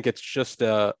don't think it's just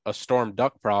a Storm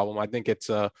Duck problem. I think it's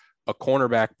a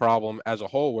cornerback problem as a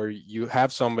whole, where you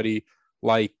have somebody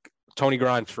like Tony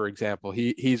Grimes, for example.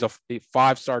 He's a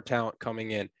 5-star talent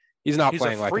coming in. He's not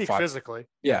playing like a 5 physically.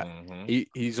 Yeah,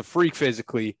 he's a freak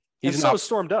physically. He's and not so is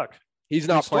Storm Duck. He's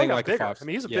not playing like bigger. a 5. I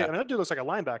mean, he's a big. I mean, that dude looks like a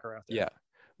linebacker out there. Yeah.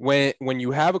 When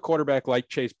you have a quarterback like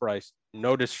Chase Bryce,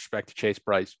 no disrespect to Chase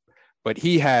Bryce, but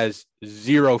he has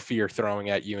zero fear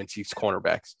throwing at UNC's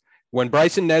cornerbacks. When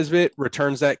Bryson Nesbitt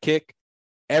returns that kick,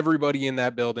 everybody in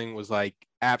that building was like,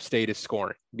 App State is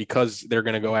scoring because they're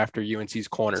going to go after UNC's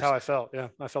corners. That's how I felt. Yeah,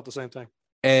 I felt the same thing.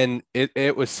 And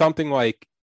it was something like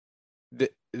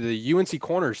the UNC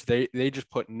corners, they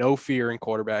just put no fear in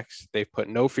quarterbacks. They've put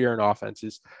no fear in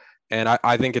offenses. And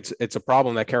I think it's a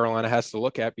problem that Carolina has to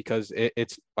look at, because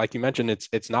it's like you mentioned,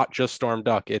 it's not just Storm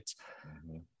Duck.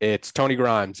 It's Tony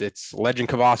Grimes. It's Legend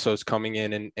Cavazos coming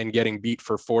in and getting beat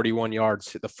for 41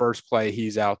 yards the first play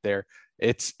he's out there.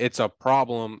 It's a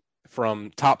problem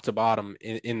from top to bottom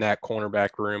in that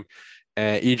cornerback room.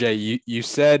 EJ, you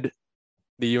said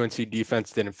the UNC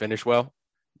defense didn't finish well.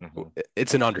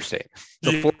 It's an understatement.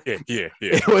 Yeah.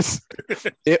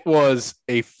 It was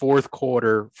a fourth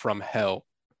quarter from hell.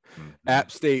 App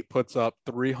State puts up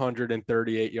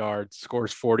 338 yards,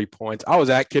 scores 40 points. I was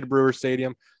at Kid Brewer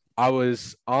Stadium. I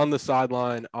was on the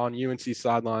sideline, on UNC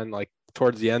sideline, like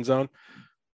towards the end zone.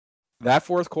 That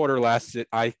fourth quarter lasted,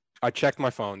 I checked my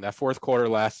phone. That fourth quarter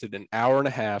lasted an hour and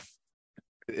a half.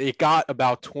 It got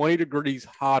about 20 degrees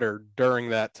hotter during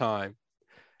that time.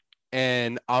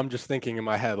 And I'm just thinking in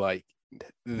my head, like,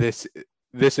 this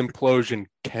implosion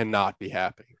cannot be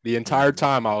happening. The entire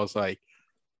time I was like,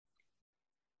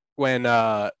 when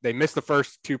they missed the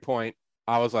first 2-point,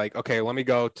 I was like, okay, let me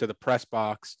go to the press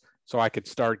box so I could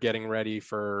start getting ready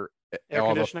for air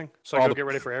conditioning. Get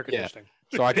ready for air conditioning.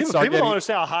 Yeah. So I can people don't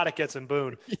understand how hot it gets in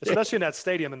Boone, especially in that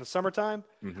stadium in the summertime.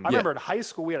 I remember in high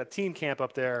school we had a team camp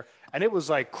up there, and it was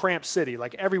like cramp city.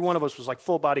 Like every one of us was like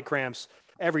full body cramps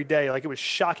every day. Like it was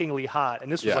shockingly hot,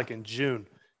 and this was like in June.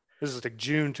 This is like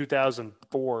June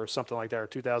 2004 or something like that, or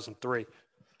 2003.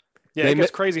 Yeah, it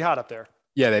gets crazy hot up there.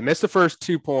 Yeah, they missed the first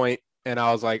 2-point, and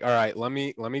I was like, all right, let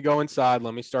me go inside.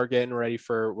 Let me start getting ready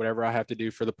for whatever I have to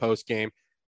do for the post game.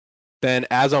 Then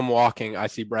as I'm walking, I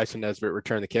see Bryson Nesbitt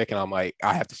return the kick, and I'm like,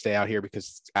 I have to stay out here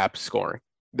because App's scoring.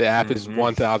 The App is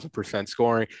 1,000%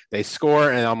 scoring. They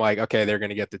score, and I'm like, okay, they're going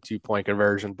to get the 2-point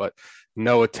conversion. But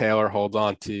Noah Taylor holds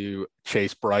on to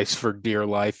Chase Bryce for dear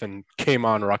life, and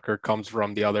K'Mon Rucker comes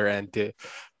from the other end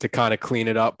to kind of clean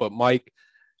it up. But Mike,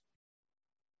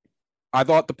 I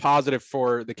thought the positive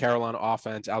for the Carolina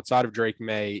offense, outside of Drake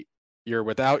May, you're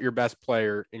without your best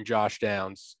player in Josh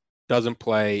Downs, doesn't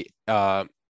play,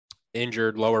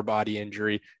 injured, lower body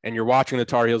injury, and you're watching the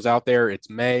Tar Heels out there. It's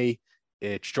May,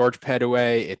 it's George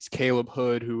Pettaway, it's Caleb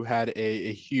Hood, who had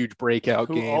a huge breakout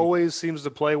game. Who always seems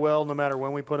to play well no matter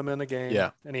when we put him in the game.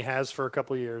 Yeah. And he has for a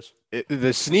couple of years.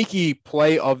 The sneaky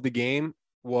play of the game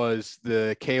was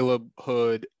the Caleb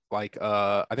Hood, like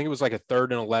I think it was like a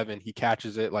 3rd and 11. He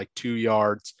catches it like 2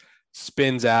 yards,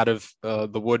 spins out of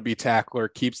the would-be tackler,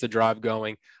 keeps the drive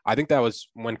going. I think that was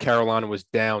when Carolina was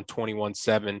down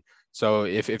 21-7. So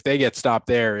if they get stopped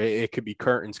there, it could be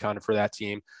curtains kind of for that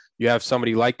team. You have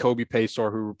somebody like Kobe Paysor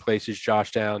who replaces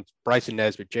Josh Downs, Bryson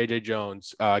Nesbitt, J.J.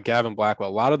 Jones, Gavin Blackwell.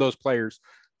 A lot of those players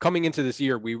coming into this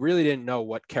year, we really didn't know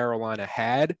what Carolina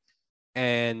had.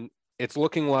 And it's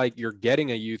looking like you're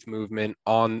getting a youth movement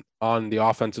on the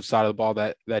offensive side of the ball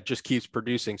that just keeps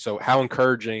producing. So how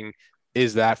encouraging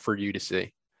is that for you to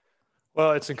see?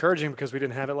 Well, it's encouraging because we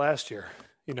didn't have it last year.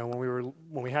 You know,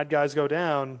 when we had guys go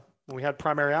down, when we had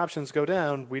primary options go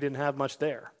down, we didn't have much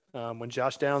there. When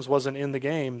Josh Downs wasn't in the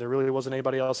game, there really wasn't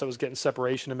anybody else that was getting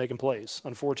separation and making plays,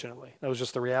 unfortunately. That was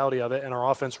just the reality of it, and our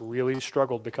offense really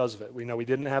struggled because of it. We know we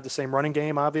didn't have the same running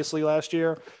game, obviously, last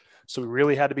year, so we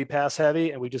really had to be pass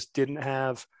heavy, and we just didn't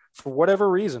have, for whatever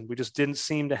reason, we just didn't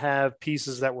seem to have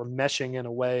pieces that were meshing in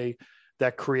a way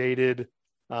that created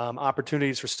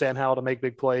opportunities for Sam Howell to make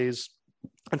big plays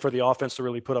and for the offense to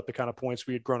really put up the kind of points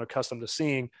we had grown accustomed to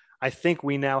seeing. I think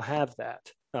we now have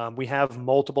that. We have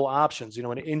multiple options. You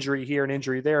know, an injury here, an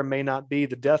injury there may not be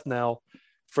the death knell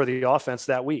for the offense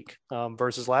that week.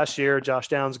 Versus last year, Josh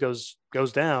Downs goes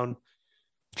down.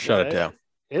 Shut it down.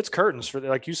 It's curtains for,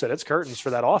 like you said, it's curtains for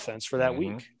that offense for that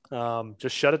week.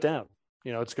 Just shut it down.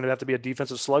 You know, it's going to have to be a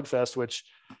defensive slugfest, which,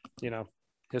 you know,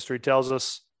 history tells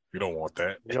us You don't want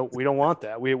that. We don't want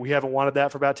that. We haven't wanted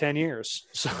that for about 10 years.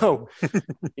 So,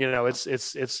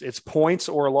 it's points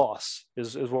or loss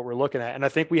is what we're looking at. And I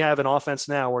think we have an offense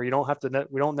now where we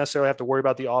don't necessarily have to worry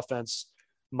about the offense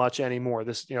much anymore.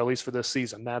 This, at least for this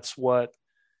season, that's what,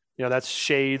 that's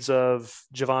shades of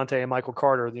Javonte and Michael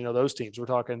Carter, those teams. We're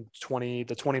talking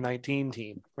the 2019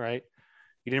 team, right?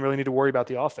 You didn't really need to worry about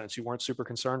the offense. You weren't super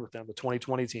concerned with them. The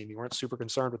 2020 team, you weren't super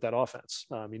concerned with that offense.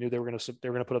 You knew they were going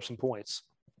to put up some points.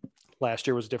 Last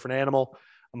year was a different animal.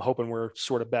 I'm hoping we're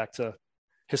sort of back to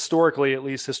historically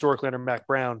under Mac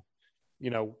Brown,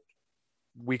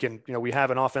 we can, we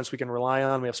have an offense we can rely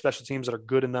on. We have special teams that are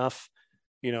good enough,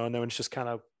 and then it's just kind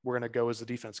of, we're going to go as the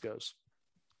defense goes.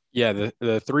 Yeah.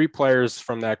 The three players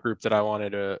from that group that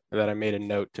I made a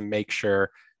note to make sure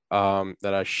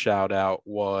that I shout out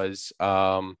was,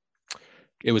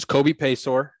 it was Kobe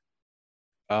Paysour,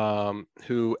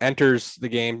 who enters the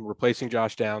game replacing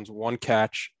Josh Downs, 1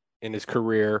 catch in his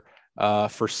career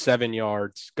for 7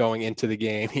 yards going into the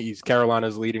game. He's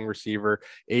Carolina's leading receiver,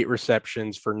 8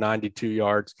 receptions for 92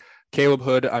 yards. Caleb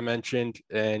Hood, I mentioned,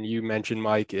 and you mentioned,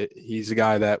 Mike, he's a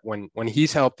guy that when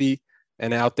he's healthy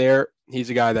and out there, he's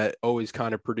a guy that always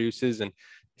kind of produces, and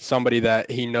somebody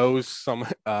that he knows some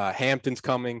Hampton's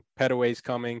coming, Petaway's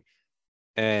coming,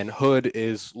 and Hood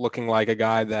is looking like a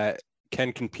guy that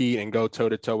can compete and go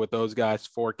toe-to-toe with those guys,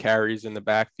 4 carries in the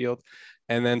backfield.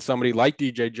 And then somebody like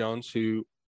DJ Jones, who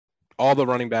all the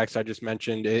running backs I just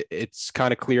mentioned, it's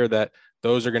kind of clear that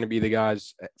those are going to be the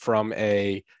guys from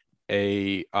a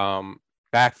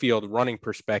backfield running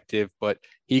perspective. But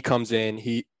he comes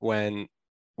in,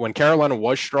 when Carolina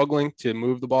was struggling to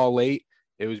move the ball late,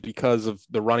 it was because of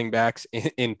the running backs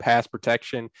in pass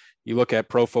protection. You look at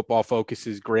Pro Football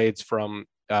Focus's grades from,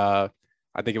 I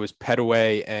think it was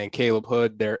Petaway and Caleb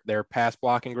Hood, their pass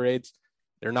blocking grades,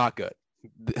 they're not good.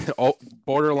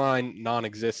 Borderline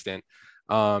non-existent.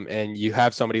 And you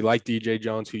have somebody like DJ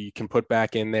Jones who you can put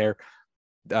back in there.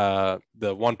 The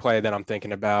one play that I'm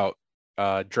thinking about,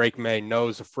 Drake May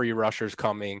knows a free rusher's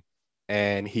coming,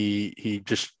 and he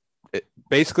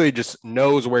basically just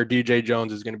knows where DJ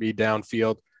Jones is going to be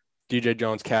downfield. DJ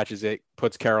Jones catches it,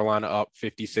 puts Carolina up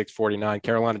 56-49.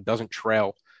 Carolina doesn't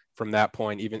trail from that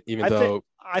point, even though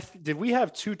did we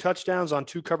have 2 touchdowns on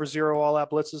 2 cover 0 all-out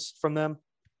blitzes from them?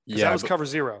 Yeah, that was cover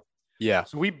 0. Yeah.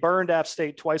 So we burned App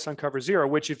State twice on cover 0,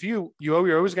 which if you're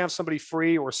always gonna have somebody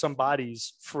free or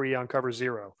somebody's free on cover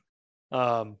 0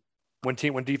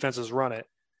 when defenses run it.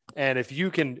 And if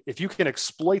you can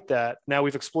exploit that, now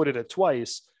we've exploited it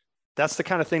twice. That's the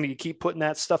kind of thing that you keep putting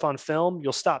that stuff on film,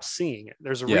 you'll stop seeing it.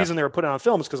 There's a reason they were putting it on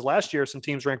film, is because last year some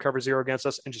teams ran cover 0 against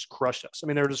us and just crushed us. I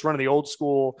mean, they were just running the old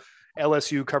school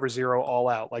LSU cover 0 all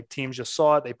out. Like, teams just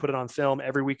saw it. They put it on film.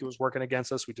 Every week it was working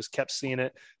against us. We just kept seeing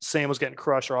it. Sam was getting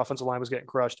crushed. Our offensive line was getting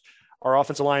crushed. Our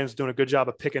offensive line is doing a good job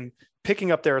of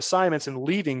picking up their assignments and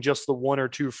leaving just the 1 or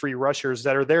 2 free rushers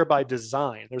that are there by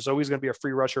design. There's always going to be a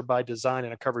free rusher by design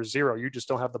in a cover 0. You just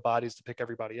don't have the bodies to pick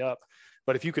everybody up.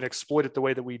 But if you can exploit it the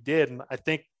way that we did, and I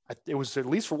think it was at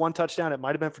least for 1 touchdown, it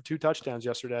might have been for 2 touchdowns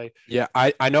yesterday. Yeah,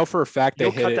 I know for a fact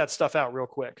they'll cut that stuff out real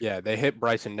quick. Yeah, they hit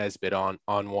Bryson Nesbitt on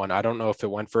one. I don't know if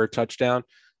it went for a touchdown,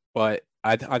 but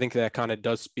I think that kind of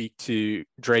does speak to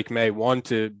Drake May, one,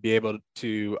 to be able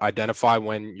to identify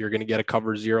when you're going to get a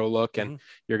cover 0 look and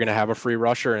you're going to have a free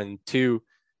rusher, and 2,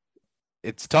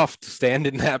 it's tough to stand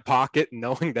in that pocket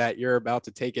knowing that you're about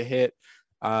to take a hit.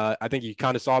 I think you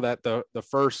kind of saw that the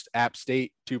first App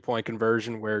State 2-point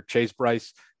conversion, where Chase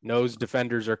Bryce knows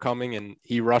defenders are coming and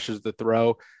he rushes the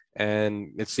throw.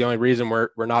 And it's the only reason we're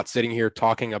not sitting here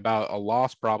talking about a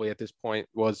loss probably at this point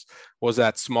was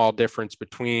that small difference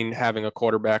between having a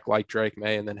quarterback like Drake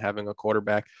May and then having a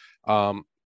quarterback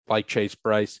like Chase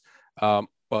Bryce.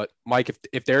 But Mike,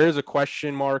 if there is a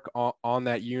question mark on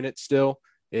that unit still,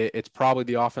 it's probably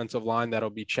the offensive line that'll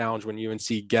be challenged when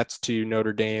UNC gets to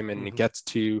Notre Dame and it gets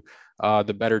to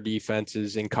the better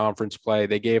defenses in conference play.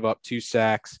 They gave up 2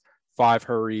 sacks, 5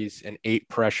 hurries, and 8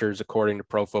 pressures, according to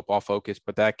Pro Football Focus,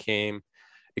 but that came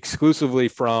exclusively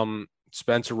from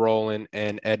Spencer Rowland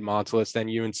and Ed Montelis. Then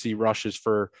UNC rushes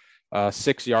for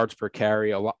 6 yards per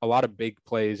carry, a lot of big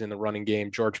plays in the running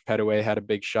game. George Petaway had a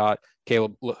big shot.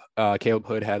 Caleb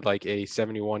Hood had like a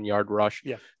 71-yard rush.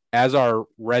 Yeah. As our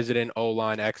resident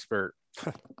O-line expert,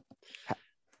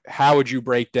 how would you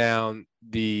break down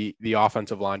the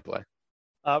offensive line play?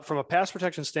 From a pass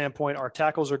protection standpoint, our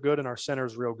tackles are good and our center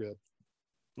is real good.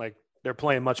 Like, they're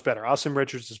playing much better. Austin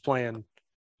Richards is playing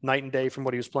night and day from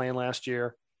what he was playing last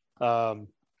year.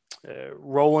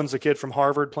 Roland's a kid from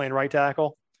Harvard playing right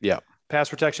tackle. Yeah. pass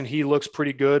protection, he looks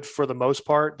pretty good for the most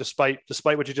part, despite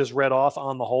what you just read off.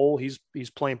 On the whole, he's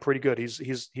playing pretty good.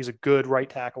 He's a good right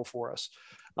tackle for us.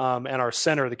 And our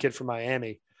center, the kid from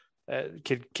Miami,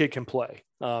 kid can play.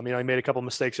 He made a couple of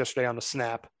mistakes yesterday on the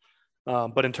snap.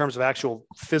 But in terms of actual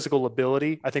physical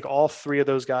ability, I think all three of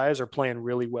those guys are playing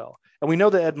really well. And we know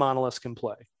that Ed Monolith can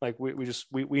play. Like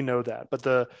we know that.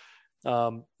 But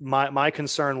my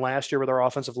concern last year with our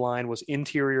offensive line was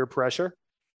interior pressure.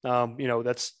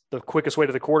 That's the quickest way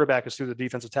to the quarterback is through the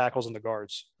defensive tackles and the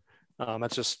guards.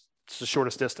 It's the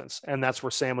shortest distance. And that's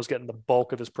where Sam was getting the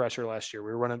bulk of his pressure last year.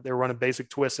 They were running basic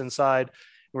twists inside.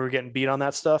 We were getting beat on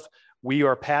that stuff. We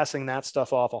are passing that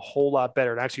stuff off a whole lot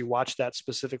better. And I actually watched that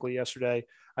specifically yesterday.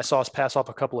 I saw us pass off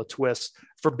a couple of twists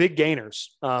for big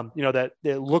gainers, that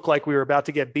it looked like we were about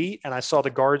to get beat. And I saw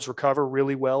the guards recover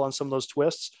really well on some of those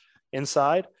twists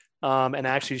inside, and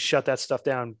actually shut that stuff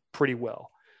down pretty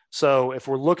well. So if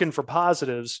we're looking for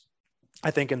positives,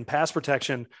 I think in pass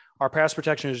protection, our pass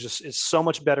protection is so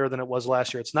much better than it was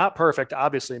last year. It's not perfect,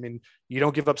 obviously. I mean, you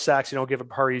don't give up sacks, you don't give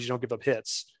up hurries, you don't give up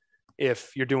hits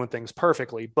if you're doing things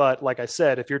perfectly. But like I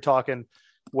said, if you're talking,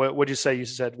 what would you say? You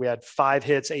said we had 5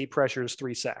 hits, 8 pressures,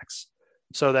 3 sacks.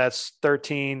 So that's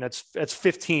 13. That's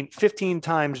 15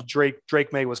 times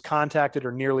Drake May was contacted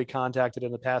or nearly contacted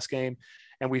in the pass game.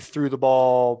 And we threw the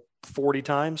ball 40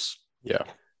 times. Yeah.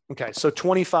 Okay. So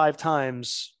 25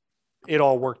 times it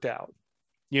all worked out.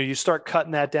 You start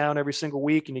cutting that down every single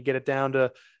week and you get it down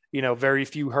to, very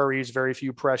few hurries, very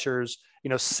few pressures.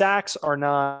 Sacks are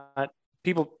not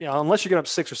people, unless you're getting up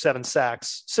 6 or 7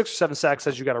 sacks. 6 or 7 sacks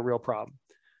says you got a real problem.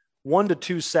 1 to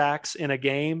 2 sacks in a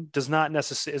game is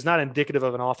not indicative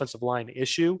of an offensive line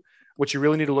issue. What you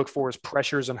really need to look for is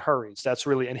pressures and hurries.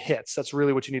 And hits. That's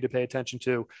really what you need to pay attention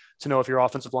to know if your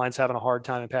offensive line's having a hard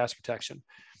time in pass protection.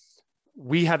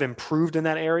 We have improved in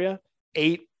that area.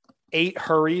 8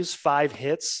 hurries, 5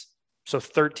 hits. So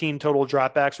 13 total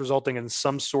dropbacks, resulting in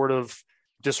some sort of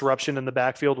disruption in the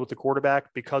backfield with the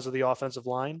quarterback because of the offensive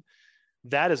line.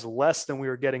 That is less than we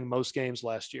were getting most games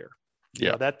last year.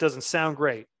 Yeah. That doesn't sound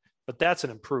great, but that's an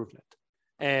improvement.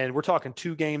 And we're talking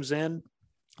 2 games in.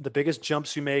 The biggest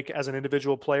jumps you make as an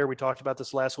individual player, we talked about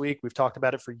this last week, we've talked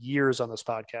about it for years on this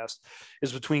podcast,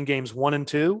 is between games 1 and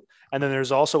 2. And then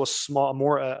there's also a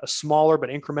smaller but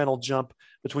incremental jump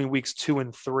between weeks 2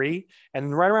 and 3.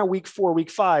 And right around week 4, week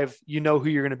 5, you know who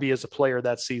you're going to be as a player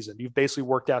that season. You've basically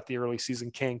worked out the early season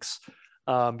kinks.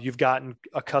 You've gotten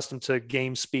accustomed to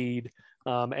game speed,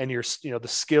 and the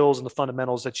skills and the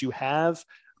fundamentals that you have,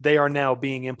 they are now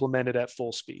being implemented at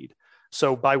full speed.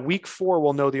 So by week 4,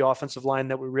 we'll know the offensive line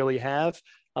that we really have.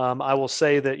 I will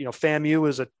say that, FAMU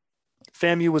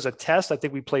was a test. I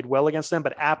think we played well against them,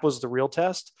 but App was the real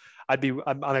test.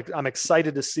 I'm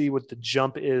excited to see what the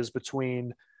jump is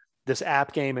between this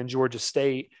App game and Georgia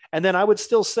State. And then I would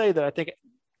still say that I think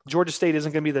Georgia State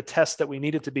isn't going to be the test that we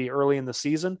need it to be early in the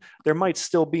season. There might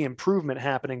still be improvement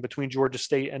happening between Georgia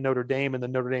State and Notre Dame, and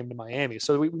then Notre Dame to Miami.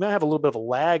 So we might have a little bit of a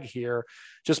lag here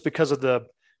just because of the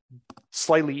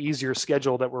slightly easier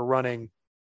schedule that we're running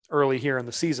early here in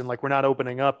the season. Like, we're not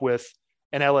opening up with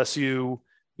an LSU,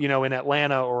 in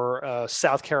Atlanta, or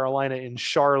South Carolina in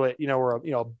Charlotte, or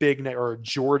a big, or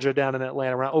Georgia down in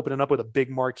Atlanta. We're not opening up with a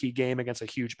big marquee game against a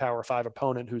huge Power 5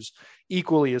 opponent who's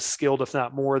equally as skilled, if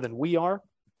not more, than we are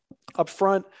up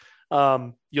front.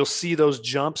 You'll see those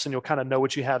jumps and you'll kind of know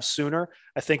what you have sooner.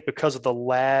 I think because of the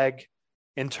lag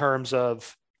in terms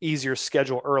of easier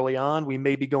schedule early on, we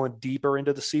may be going deeper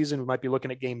into the season. We might be looking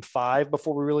at game 5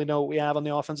 before we really know what we have on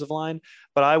the offensive line.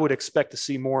 But I would expect to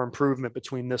see more improvement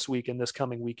between this week and this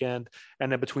coming weekend.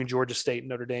 And then between Georgia State and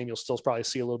Notre Dame, you'll still probably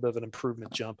see a little bit of an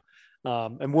improvement jump.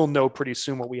 And we'll know pretty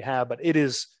soon what we have, but it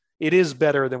is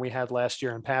better than we had last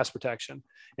year in pass protection.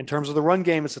 In terms of the run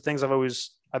game, it's the things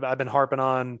I've been harping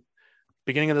on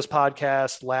beginning of this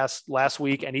podcast, last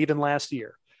week, and even last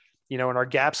year. In our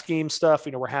gap scheme stuff,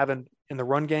 we're having in the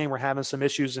run game, we're having some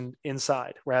issues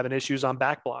inside. We're having issues on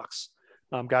back blocks.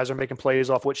 Guys are making plays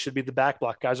off what should be the back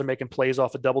block. Guys are making plays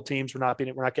off of double teams. We're not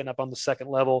getting up on the second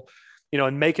level,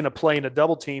 and making a play in a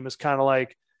double team is kind of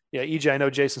like, EJ, I know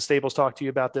Jason Staples talked to you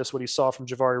about this, what he saw from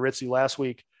Jahvaree Ritzie last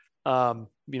week. Him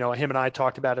and I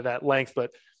talked about it at length,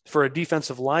 but for a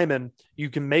defensive lineman, you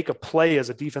can make a play as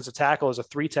a defensive tackle, as a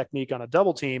 3 technique on a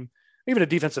double team, even a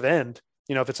defensive end.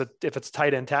 If it's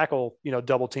tight end tackle,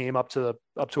 double team up to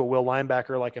a will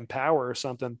linebacker, like in power or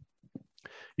something,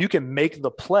 you can make the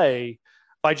play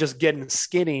by just getting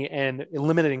skinny and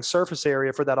eliminating surface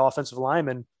area for that offensive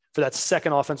lineman, for that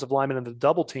second offensive lineman in the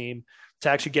double team, to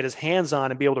actually get his hands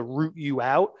on and be able to root you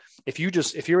out. If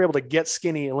you're able to get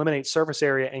skinny, eliminate surface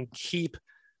area, and keep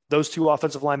those two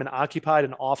offensive linemen occupied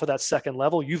and off of that second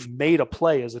level, you've made a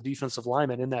play as a defensive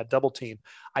lineman in that double team.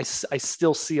 I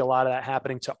still see a lot of that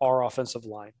happening to our offensive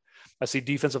line. I see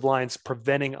defensive line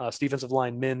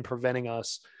men preventing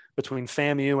us between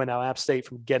FAMU and now App State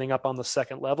from getting up on the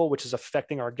second level, which is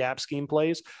affecting our gap scheme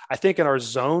plays. I think in our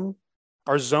zone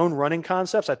running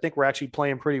concepts, I think we're actually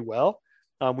playing pretty well.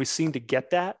 We seem to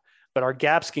get that, but our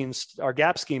gap scheme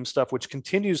stuff, which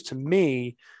continues to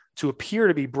me to appear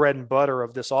to be bread and butter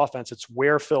of this offense. It's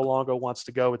where Phil Longo wants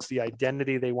to go. It's the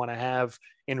identity they want to have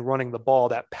in running the ball,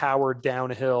 that power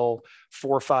downhill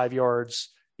 4 or 5 yards,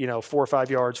 4 or 5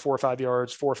 yards, 4 or 5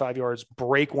 yards, 4 or 5 yards,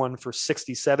 break one for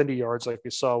 60, 70 yards like we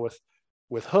saw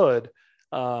with Hood.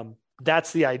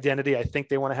 That's the identity I think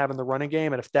they want to have in the running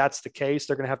game. And if that's the case,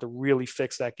 they're going to have to really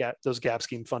fix those gap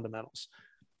scheme fundamentals.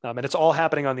 And it's all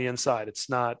happening on the inside. It's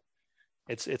not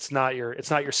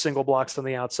your single blocks on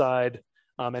the outside.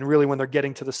 And really, when they're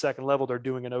getting to the second level, they're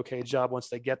doing an okay job once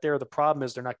they get there. The problem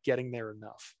is they're not getting there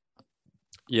enough.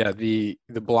 Yeah, the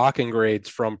blocking grades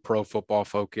from Pro Football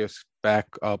Focus back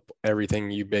up everything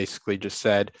you basically just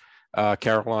said.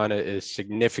 Carolina is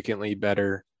significantly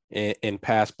better in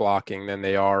pass blocking than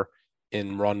they are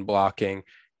in run blocking.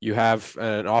 You have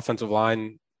an offensive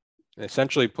line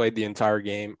essentially played the entire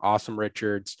game. Awesome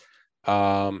Richards,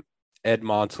 Ed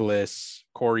Montelis,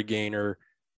 Corey Gaynor,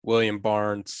 William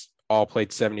Barnes, all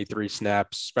played 73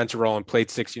 snaps. Spencer Rowland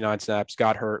played 69 snaps,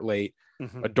 got hurt late.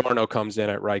 Mm-hmm. Adorno comes in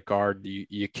at right guard.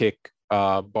 You kick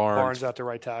Barnes out to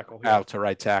right tackle. Out to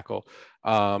right tackle.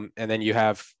 And then you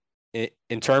have,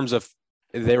 in terms of,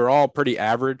 they were all pretty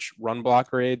average run block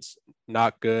grades.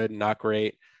 Not good, not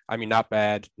great. I mean, not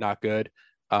bad, not good.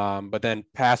 But then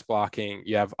pass blocking,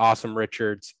 you have Awesome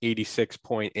Richards,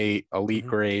 86.8 elite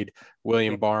grade,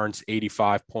 William Barnes,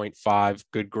 85.5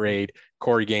 good grade,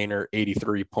 Corey Gaynor,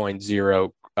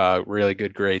 83.0 really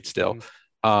good grade still.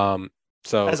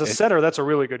 So as a center, that's a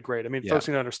really good grade. I mean, folks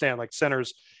need to understand, like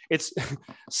centers,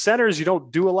 centers, you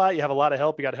don't do a lot. You have a lot of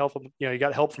help. You got help, you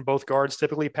got help from both guards.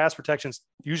 Typically pass protection's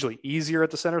usually easier at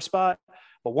the center spot,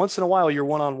 but once in a while you're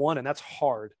one-on-one, and that's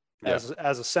hard as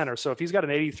a center. So if he's got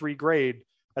an 83 grade,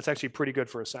 that's actually pretty good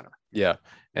for a center. Yeah.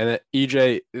 And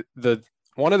EJ,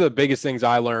 one of the biggest things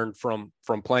I learned from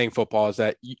playing football is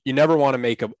that you never want to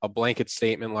make a blanket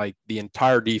statement like the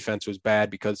entire defense was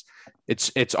bad, because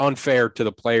it's unfair to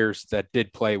the players that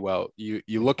did play well. You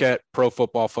look at Pro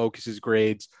Football Focus's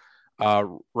grades.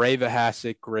 Ray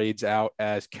Vahasek grades out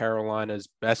as Carolina's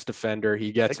best defender.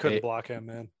 He gets they couldn't block him,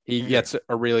 man. He gets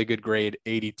a really good grade,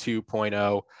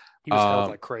 82.0. He was held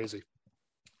like crazy.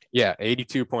 Yeah,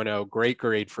 82.0, great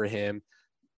grade for him.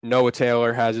 Noah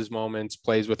Taylor has his moments,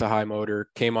 plays with a high motor,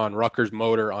 came on Rutgers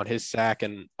motor on his sack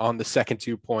and on the second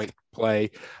 2-point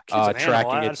play,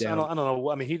 tracking it down. I don't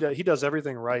know. I mean, he does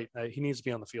everything right. He needs to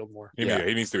be on the field more. He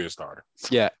needs to be a starter.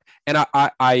 Yeah, and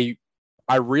I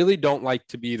really don't like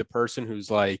to be the person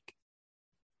who's like,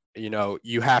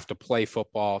 you have to play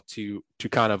football to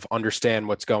kind of understand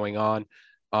what's going on,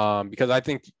 because I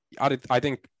think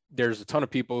there's a ton of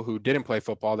people who didn't play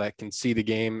football that can see the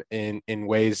game in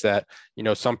ways that,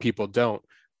 some people don't.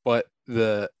 But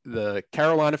the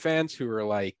Carolina fans who are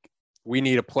like, we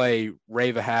need to play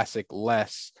Ray Vahasek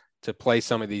less to play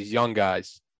some of these young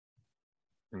guys.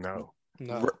 No.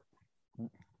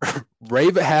 Ray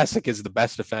Vahasek is the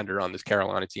best defender on this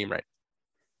Carolina team right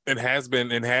now. It has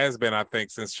been, I think,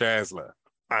 since Chaz left.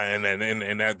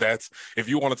 And that's, if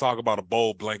you want to talk about a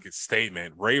bold blanket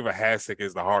statement, Ray Vahasek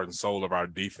is the heart and soul of our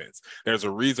defense. There's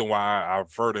a reason why I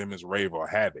refer to him as Ray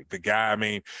Vahasek. The guy, I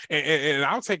mean, and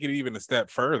I'll take it even a step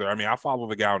further. I mean, I follow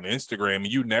the guy on Instagram, and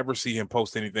you never see him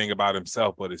post anything about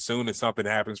himself, but as soon as something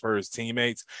happens for his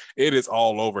teammates, it is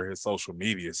all over his social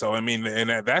media. So, I mean,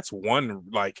 and that's one,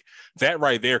 like, that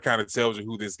right there kind of tells you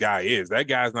who this guy is. That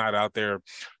guy's not out there.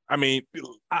 I mean,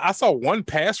 I saw one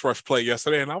pass rush play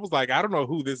yesterday, and I was like, I don't know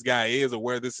who this guy is or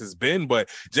where this has been, but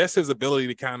just his ability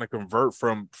to kind of convert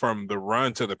from the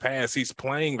run to the pass. He's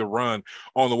playing the run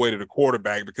on the way to the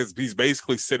quarterback, because he's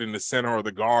basically sitting the center or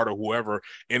the guard or whoever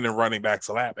in the running back's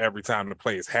lap every time the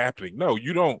play is happening. No,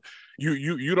 you don't.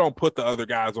 You don't put the other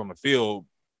guys on the field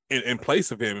in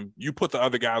place of him. You put the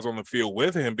other guys on the field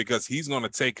with him, because he's going to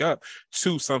take up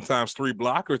 2, sometimes 3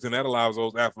 blockers, and that allows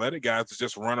those athletic guys to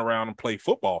just run around and play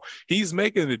football. He's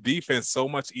making the defense so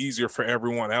much easier for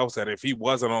everyone else that if he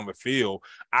wasn't on the field,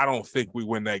 I don't think we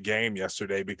win that game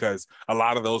yesterday, because a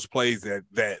lot of those plays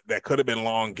that could have been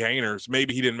long gainers,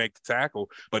 maybe he didn't make the tackle,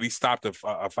 but he stopped a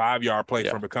 5-yard play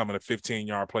from becoming a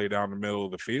 15-yard play down the middle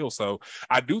of the field. So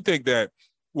I do think that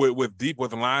with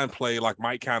the line play, like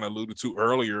Mike kind of alluded to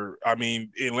earlier, I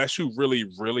mean, unless you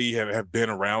really have been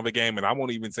around the game, and I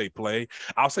won't even say play,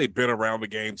 I'll say been around the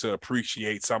game to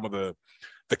appreciate some of the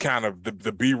kind of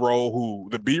the B-roll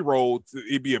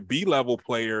it'd be a B-level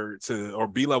player or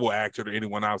B-level actor to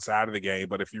anyone outside of the game.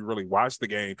 But if you really watch the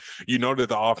game, you know that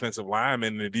the offensive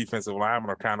linemen and the defensive linemen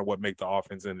are kind of what make the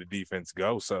offense and the defense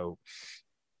go. So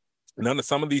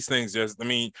some of these things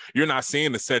you're not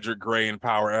seeing the Cedric Gray and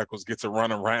Power Echols get to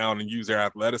run around and use their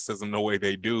athleticism the way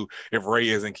they do if Ray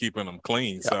isn't keeping them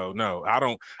clean. Yeah. So no, I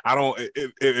don't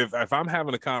if I'm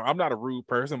having I'm not a rude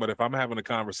person, but if I'm having a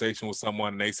conversation with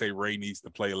someone and they say Ray needs to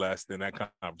play less, then that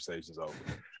conversation's over.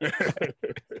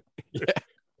 Yeah.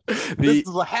 This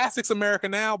is a Haskins America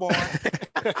now, boy.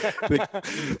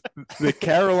 The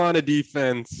Carolina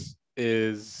defense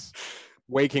is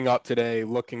waking up today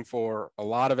looking for a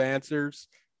lot of answers,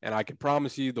 and I can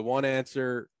promise you the one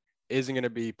answer isn't going to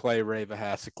be play Ray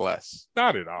Vohasek less.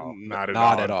 Not at all. Not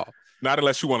at all. Not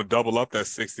unless you want to double up that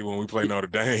 60 when we play Notre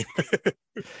Dame.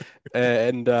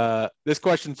 And this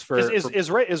question's for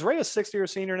is Ray a 60-year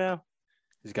senior now?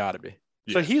 He's got to be.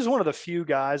 So he's one of the few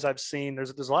guys I've seen.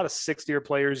 There's a lot of 60-year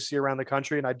players you see around the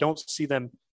country, and I don't see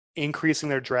them increasing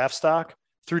their draft stock.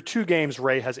 Through 2 games,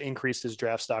 Ray has increased his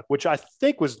draft stock, which I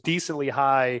think was decently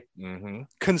high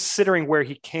considering where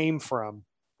he came from,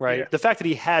 right? Yeah. The fact that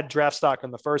he had draft stock in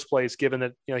the first place, given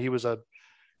that, he was a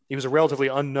relatively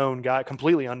unknown guy,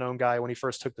 completely unknown guy when he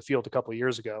first took the field a couple of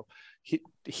years ago.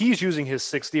 He's using his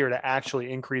 6th year to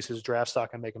actually increase his draft stock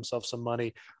and make himself some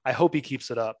money. I hope he keeps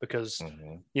it up because,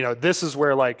 this is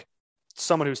where like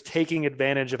someone who's taking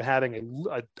advantage of having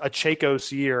a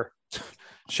Chacos year,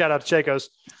 shout out to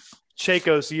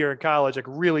Chacos year in college, like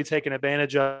really taking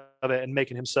advantage of it and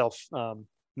making himself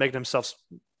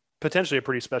potentially a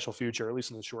pretty special future, at least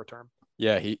in the short term.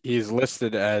 Yeah, he's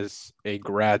listed as a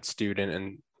grad student,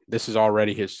 and this is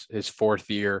already his 4th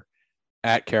year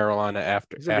at Carolina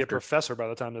after he's gonna be a professor by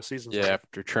the time the season's over.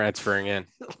 After transferring in.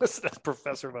 Listed as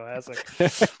Professor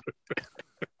Vohasek.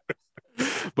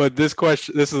 But this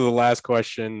is the last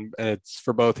question, and it's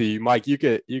for both of you. Mike, you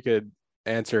could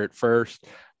answer it first,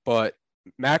 but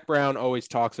Mack Brown always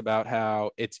talks about how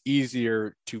it's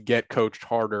easier to get coached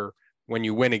harder when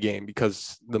you win a game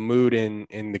because the mood in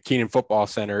the Kenan Football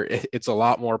Center, it's a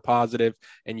lot more positive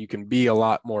and you can be a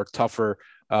lot more tougher.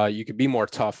 You can be more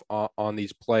tough on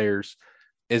these players.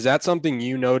 Is that something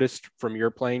you noticed from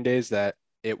your playing days, that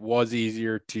it was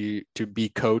easier to be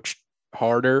coached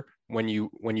harder when you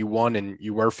won and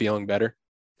you were feeling better?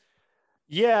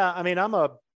 Yeah. I mean,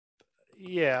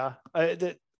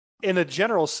 in a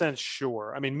general sense,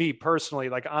 sure. I mean, me personally,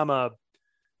 like I'm a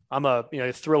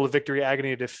thrill of victory,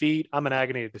 agony of defeat. I'm an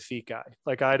agony of defeat guy.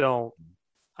 Like I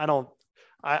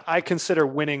consider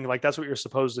winning, like that's what you're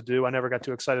supposed to do. I never got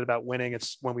too excited about winning.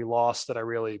 It's when we lost that I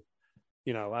really,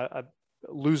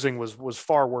 losing was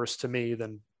far worse to me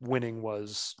than winning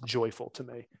was joyful to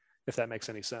me, if that makes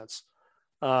any sense.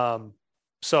 So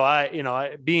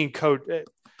being coach,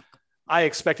 I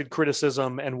expected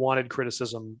criticism and wanted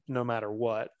criticism no matter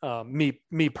what,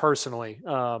 me personally.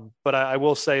 But I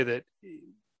will say that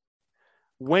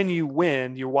when you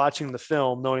win, you're watching the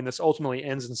film knowing this ultimately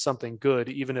ends in something good.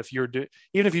 Even if you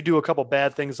do a couple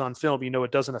bad things on film,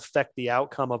 it doesn't affect the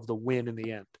outcome of the win in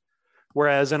the end.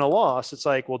 Whereas in a loss, it's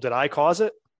like, well, did I cause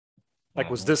it? Like,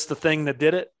 was this the thing that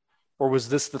did it? Or was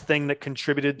this the thing that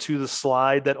contributed to the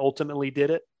slide that ultimately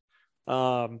did it?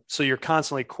 So you're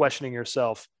constantly questioning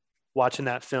yourself watching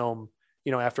that film,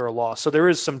 after a loss. So there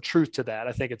is some truth to that.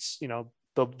 I think it's,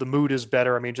 the mood is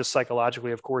better. I mean, just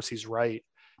psychologically, of course, he's right.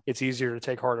 It's easier to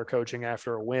take harder coaching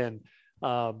after a win.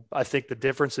 I think the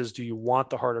difference is, do you want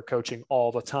the harder coaching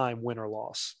all the time, win or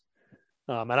loss?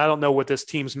 And I don't know what this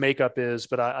team's makeup is,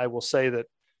 but I will say that,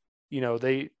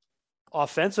 they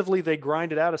offensively, they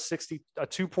grinded out a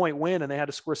 2-point win and they had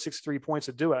to score 63 points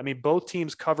to do it. I mean, both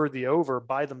teams covered the over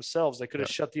by themselves. They could have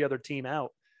shut the other team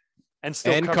out and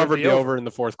still covered the over in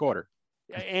the fourth quarter.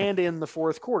 And in the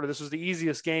fourth quarter, this was the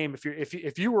easiest game.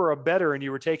 If you were a bettor and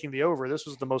you were taking the over, this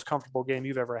was the most comfortable game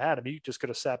you've ever had. I mean, you just could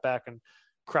have sat back and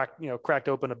cracked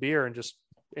open a beer and just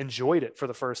enjoyed it for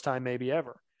the first time, maybe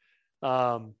ever.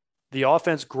 The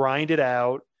offense grinded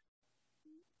out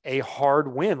a hard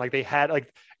win. Like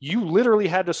you literally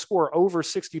had to score over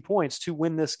 60 points to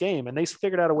win this game, and they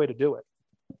figured out a way to do it.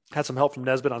 Had some help from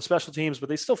Nesbitt on special teams, but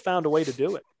they still found a way to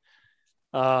do it.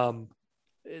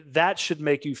 That should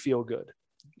make you feel good.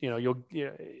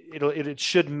 It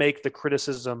should make the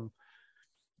criticism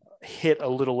hit a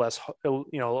little less, a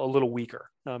little weaker.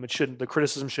 The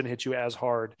criticism shouldn't hit you as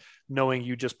hard, knowing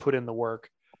you just put in the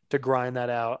work to grind that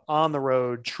out on the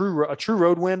road. A true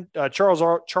road win. Charles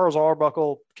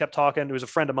Arbuckle kept talking. It was a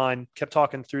friend of mine. Kept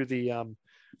talking through the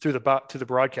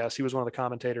broadcast. He was one of the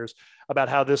commentators about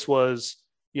how this was,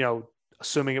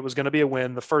 assuming it was going to be a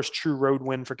win, the first true road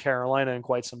win for Carolina in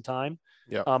quite some time.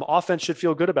 Yeah. Offense should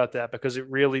feel good about that because they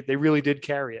really did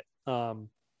carry it.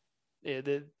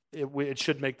 It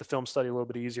should make the film study a little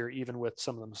bit easier, even with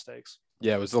some of the mistakes.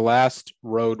 Yeah, it was the last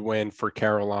road win for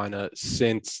Carolina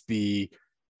since the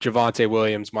Javonte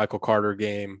Williams, Michael Carter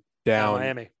game down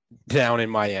in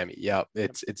Miami. Yep.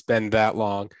 It's been that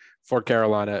long for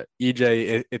Carolina.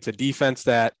 EJ, it's a defense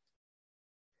that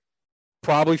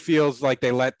probably feels like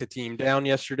they let the team down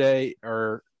yesterday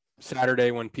or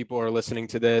Saturday when people are listening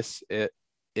to this.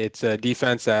 It's a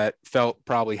defense that felt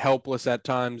probably helpless at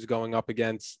times going up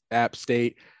against App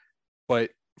State.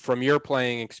 But from your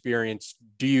playing experience,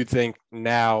 do you think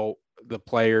now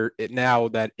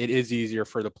that it is easier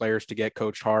for the players to get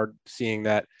coached hard, seeing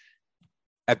that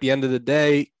at the end of the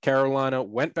day, Carolina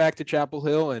went back to Chapel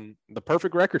Hill and the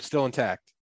perfect record's still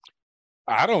intact?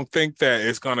 I don't think that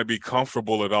it's going to be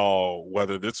comfortable at all,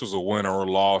 whether this was a win or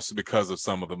a loss, because of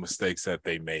some of the mistakes that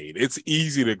they made. It's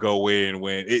easy to go in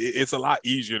it's a lot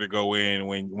easier to go in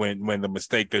when the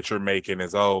mistake that you're making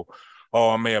is,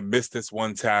 I may have missed this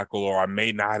one tackle, or I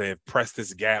may not have pressed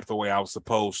this gap the way I was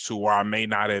supposed to, or I may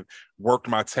not have worked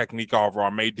my technique off, or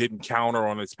I didn't counter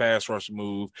on this pass rush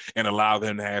move and allow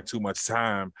them to have too much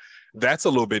time. That's a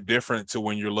little bit different to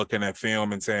when you're looking at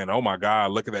film and saying, oh my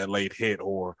God, look at that late hit,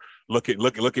 or look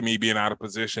at me being out of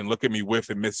position. Look at me whiff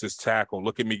and miss this tackle.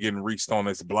 Look at me getting reached on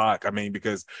this block. I mean,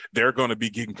 because they're going to be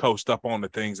getting coached up on the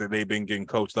things that they've been getting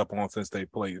coached up on since they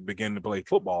began to play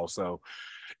football. So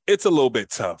it's a little bit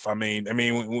tough. I mean,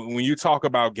 when you talk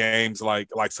about games like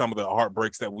some of the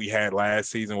heartbreaks that we had last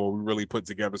season, where we really put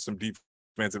together some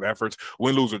defensive efforts,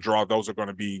 win, lose, or draw, those are going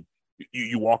to be.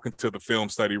 You walk into the film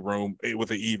study room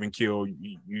with an even keel.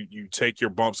 You take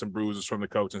your bumps and bruises from the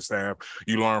coaching staff.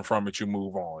 You learn from it. You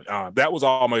move on. That was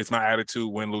always my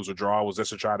attitude, win, lose, or draw, was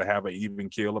just to try to have an even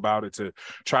keel about it, to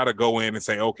try to go in and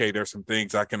say, okay, there's some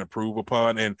things I can improve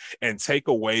upon and take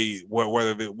away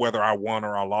whether I won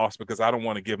or I lost, because I don't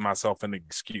want to give myself an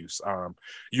excuse.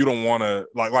 You don't want to,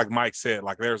 like Mike said,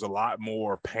 like there's a lot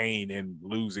more pain in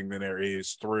losing than there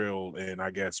is thrill in, I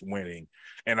guess, winning.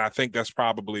 And I think that's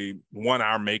probably one,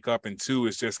 our makeup, and two,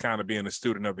 is just kind of being a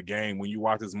student of the game. When you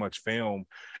watch as much film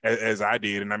as I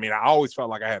did, and I mean, I always felt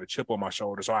like I had a chip on my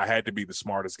shoulder, so I had to be the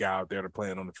smartest guy out there to play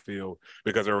on the field,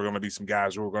 because there were going to be some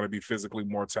guys who were going to be physically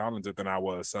more talented than I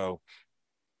was. So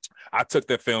I took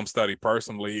that film study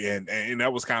personally, and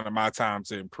that was kind of my time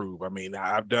to improve. I mean,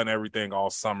 I've done everything all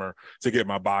summer to get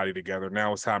my body together.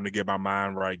 Now it's time to get my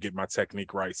mind right, get my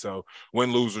technique right. So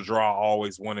win, lose, or draw, I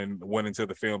always went into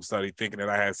the film study thinking that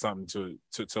I had something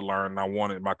to learn. And I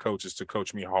wanted my coaches to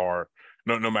coach me hard,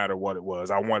 no matter what it was.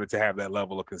 I wanted to have that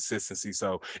level of consistency,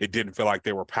 so it didn't feel like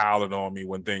they were piling on me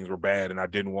when things were bad, and I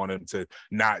didn't want them to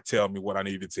not tell me what I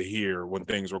needed to hear when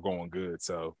things were going good.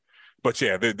 So, but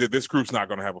yeah, this group's not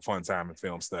going to have a fun time in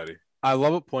film study. I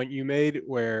love a point you made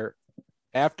where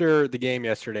after the game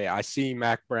yesterday, I see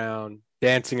Mack Brown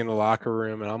dancing in the locker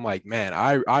room, and I'm like, man,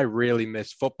 I really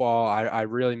miss football. I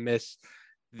really miss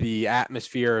the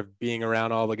atmosphere of being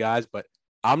around all the guys, but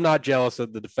I'm not jealous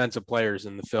of the defensive players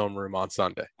in the film room on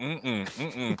Sunday.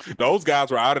 Those guys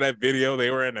were out of that video.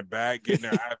 They were in the back getting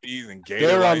their IVs and Gatorade.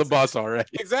 They were on the bus already.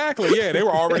 Exactly. Yeah, they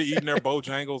were already eating their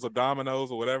Bojangles or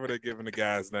Dominoes or whatever they're giving the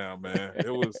guys now, man.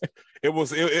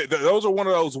 Those are one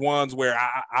of those ones where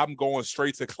I'm going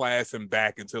straight to class and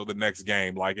back until the next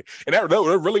game. And there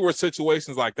really were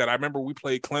situations like that. I remember we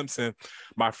played Clemson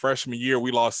my freshman year. We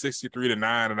lost 63-9,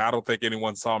 and I don't think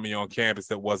anyone saw me on campus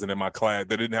that wasn't in my class,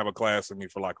 that didn't have a class with me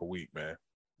for like a week, man.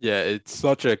 Yeah, it's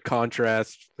such a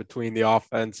contrast between the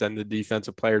offense and the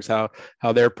defensive players, how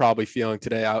they're probably feeling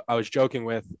today. I was joking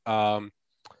with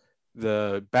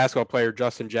the basketball player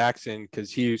Justin Jackson,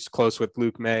 because he was close with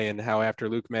Luke May, and how after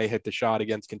Luke May hit the shot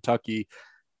against Kentucky,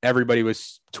 everybody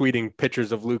was tweeting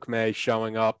pictures of Luke May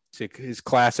showing up to his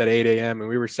class at 8 a.m. And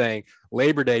we were saying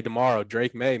Labor Day tomorrow,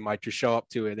 Drake May might just show up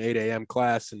to an 8 a.m.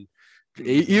 class, and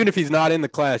even if he's not in the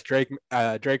class, Drake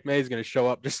May is going to show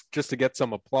up just to get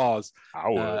some applause. I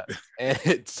would. And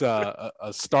it's a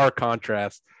stark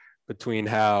contrast between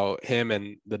how him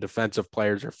and the defensive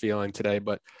players are feeling today.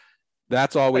 But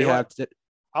that's all we have.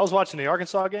 I was watching the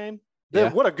Arkansas game.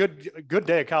 What a good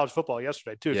day of college football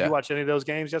yesterday, too. If you watched any of those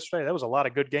games yesterday, that was a lot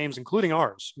of good games, including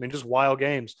ours. I mean, just wild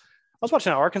games. I was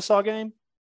watching an Arkansas game.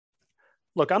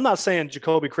 Look, I'm not saying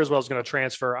Jacoby Criswell is going to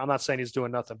transfer. I'm not saying he's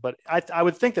doing nothing. But I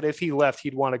would think that if he left,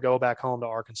 he'd want to go back home to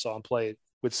Arkansas and play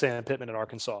with Sam Pittman at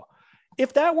Arkansas.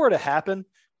 If that were to happen,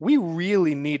 we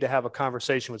really need to have a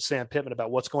conversation with Sam Pittman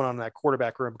about what's going on in that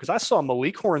quarterback room, because I saw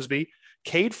Malik Hornsby,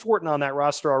 Cade Fortin on that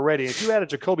roster already. If you added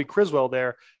Jacoby Criswell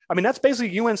there, I mean, that's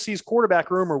basically UNC's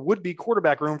quarterback room or would-be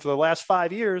quarterback room for the last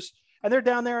 5 years, and they're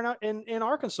down there in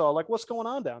Arkansas. Like, what's going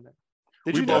on down there?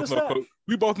 Did you notice that?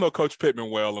 We both know Coach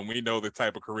Pittman well, and we know the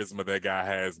type of charisma that guy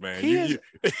has, man.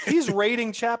 He's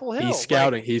raiding Chapel Hill. He's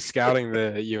scouting. He's scouting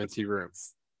the UNC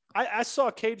rooms. I saw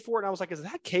Cade Fortin. I was like, is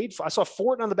that Cade? I saw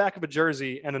Fortin on the back of a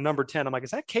jersey and a number 10. I'm like,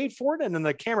 is that Cade Fortin? And then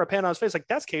the camera panned on his face. Like,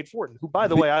 that's Cade Fortin, who, by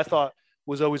the way, I thought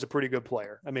was always a pretty good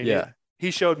player. I mean, yeah. He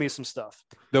showed me some stuff.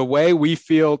 The way we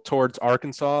feel towards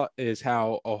Arkansas is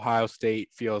how Ohio State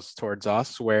feels towards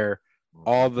us, where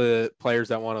all the players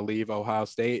that want to leave Ohio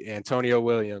State, Antonio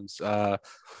Williams, the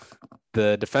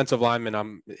defensive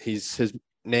lineman, his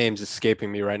name's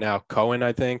escaping me right now, Cohen,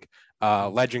 I think,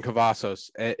 Legend Cavazos.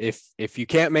 If you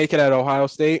can't make it at Ohio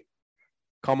State,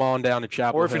 come on down to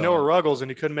Chapel Hill. Or if you know Ruggles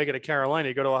and you couldn't make it at Carolina,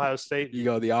 you go to Ohio State. You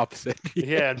go the opposite.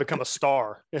 Yeah, and become a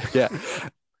star. Yeah.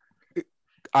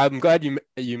 I'm glad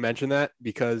you mentioned that,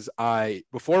 because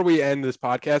before we end this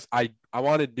podcast, I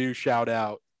wanted to shout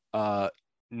out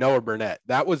Noah Burnett.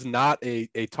 That was not a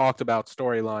talked about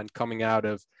storyline coming out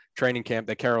of training camp,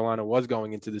 that Carolina was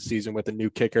going into the season with a new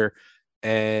kicker.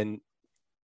 And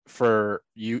for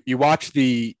you watch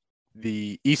the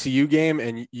ECU game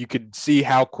and you could see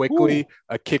how quickly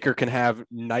a kicker can have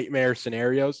nightmare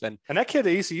scenarios. And that kid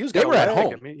at ECU's they were at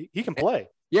home. I mean, he can play.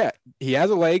 Yeah, he has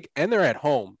a leg and they're at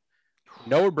home.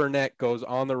 Noah Burnett goes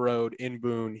on the road in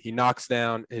Boone. He knocks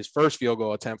down his first field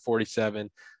goal attempt,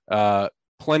 47,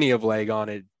 plenty of leg on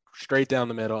it, straight down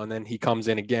the middle. And then he comes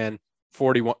in again,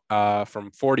 41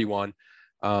 from 41.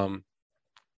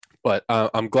 But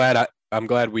I'm glad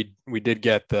we did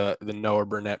get the Noah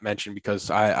Burnett mention, because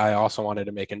I also wanted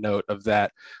to make a note of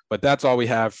that. But that's all we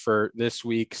have for this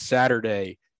week.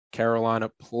 Saturday, Carolina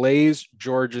plays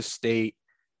Georgia State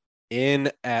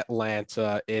in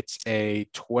Atlanta. It's a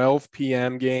 12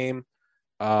 p.m. game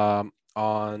on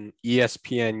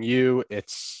ESPNU.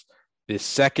 It's the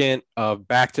second of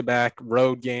back-to-back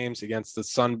road games against the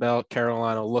Sun Belt.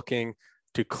 Carolina looking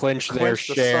to clinch their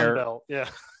share. Sun Belt. Yeah.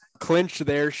 Clinch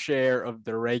their share of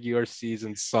the regular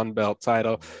season Sun Belt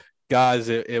title. Guys,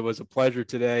 it was a pleasure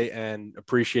today, and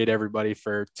appreciate everybody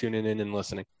for tuning in and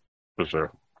listening. For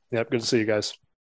sure. Yep. Good to see you guys.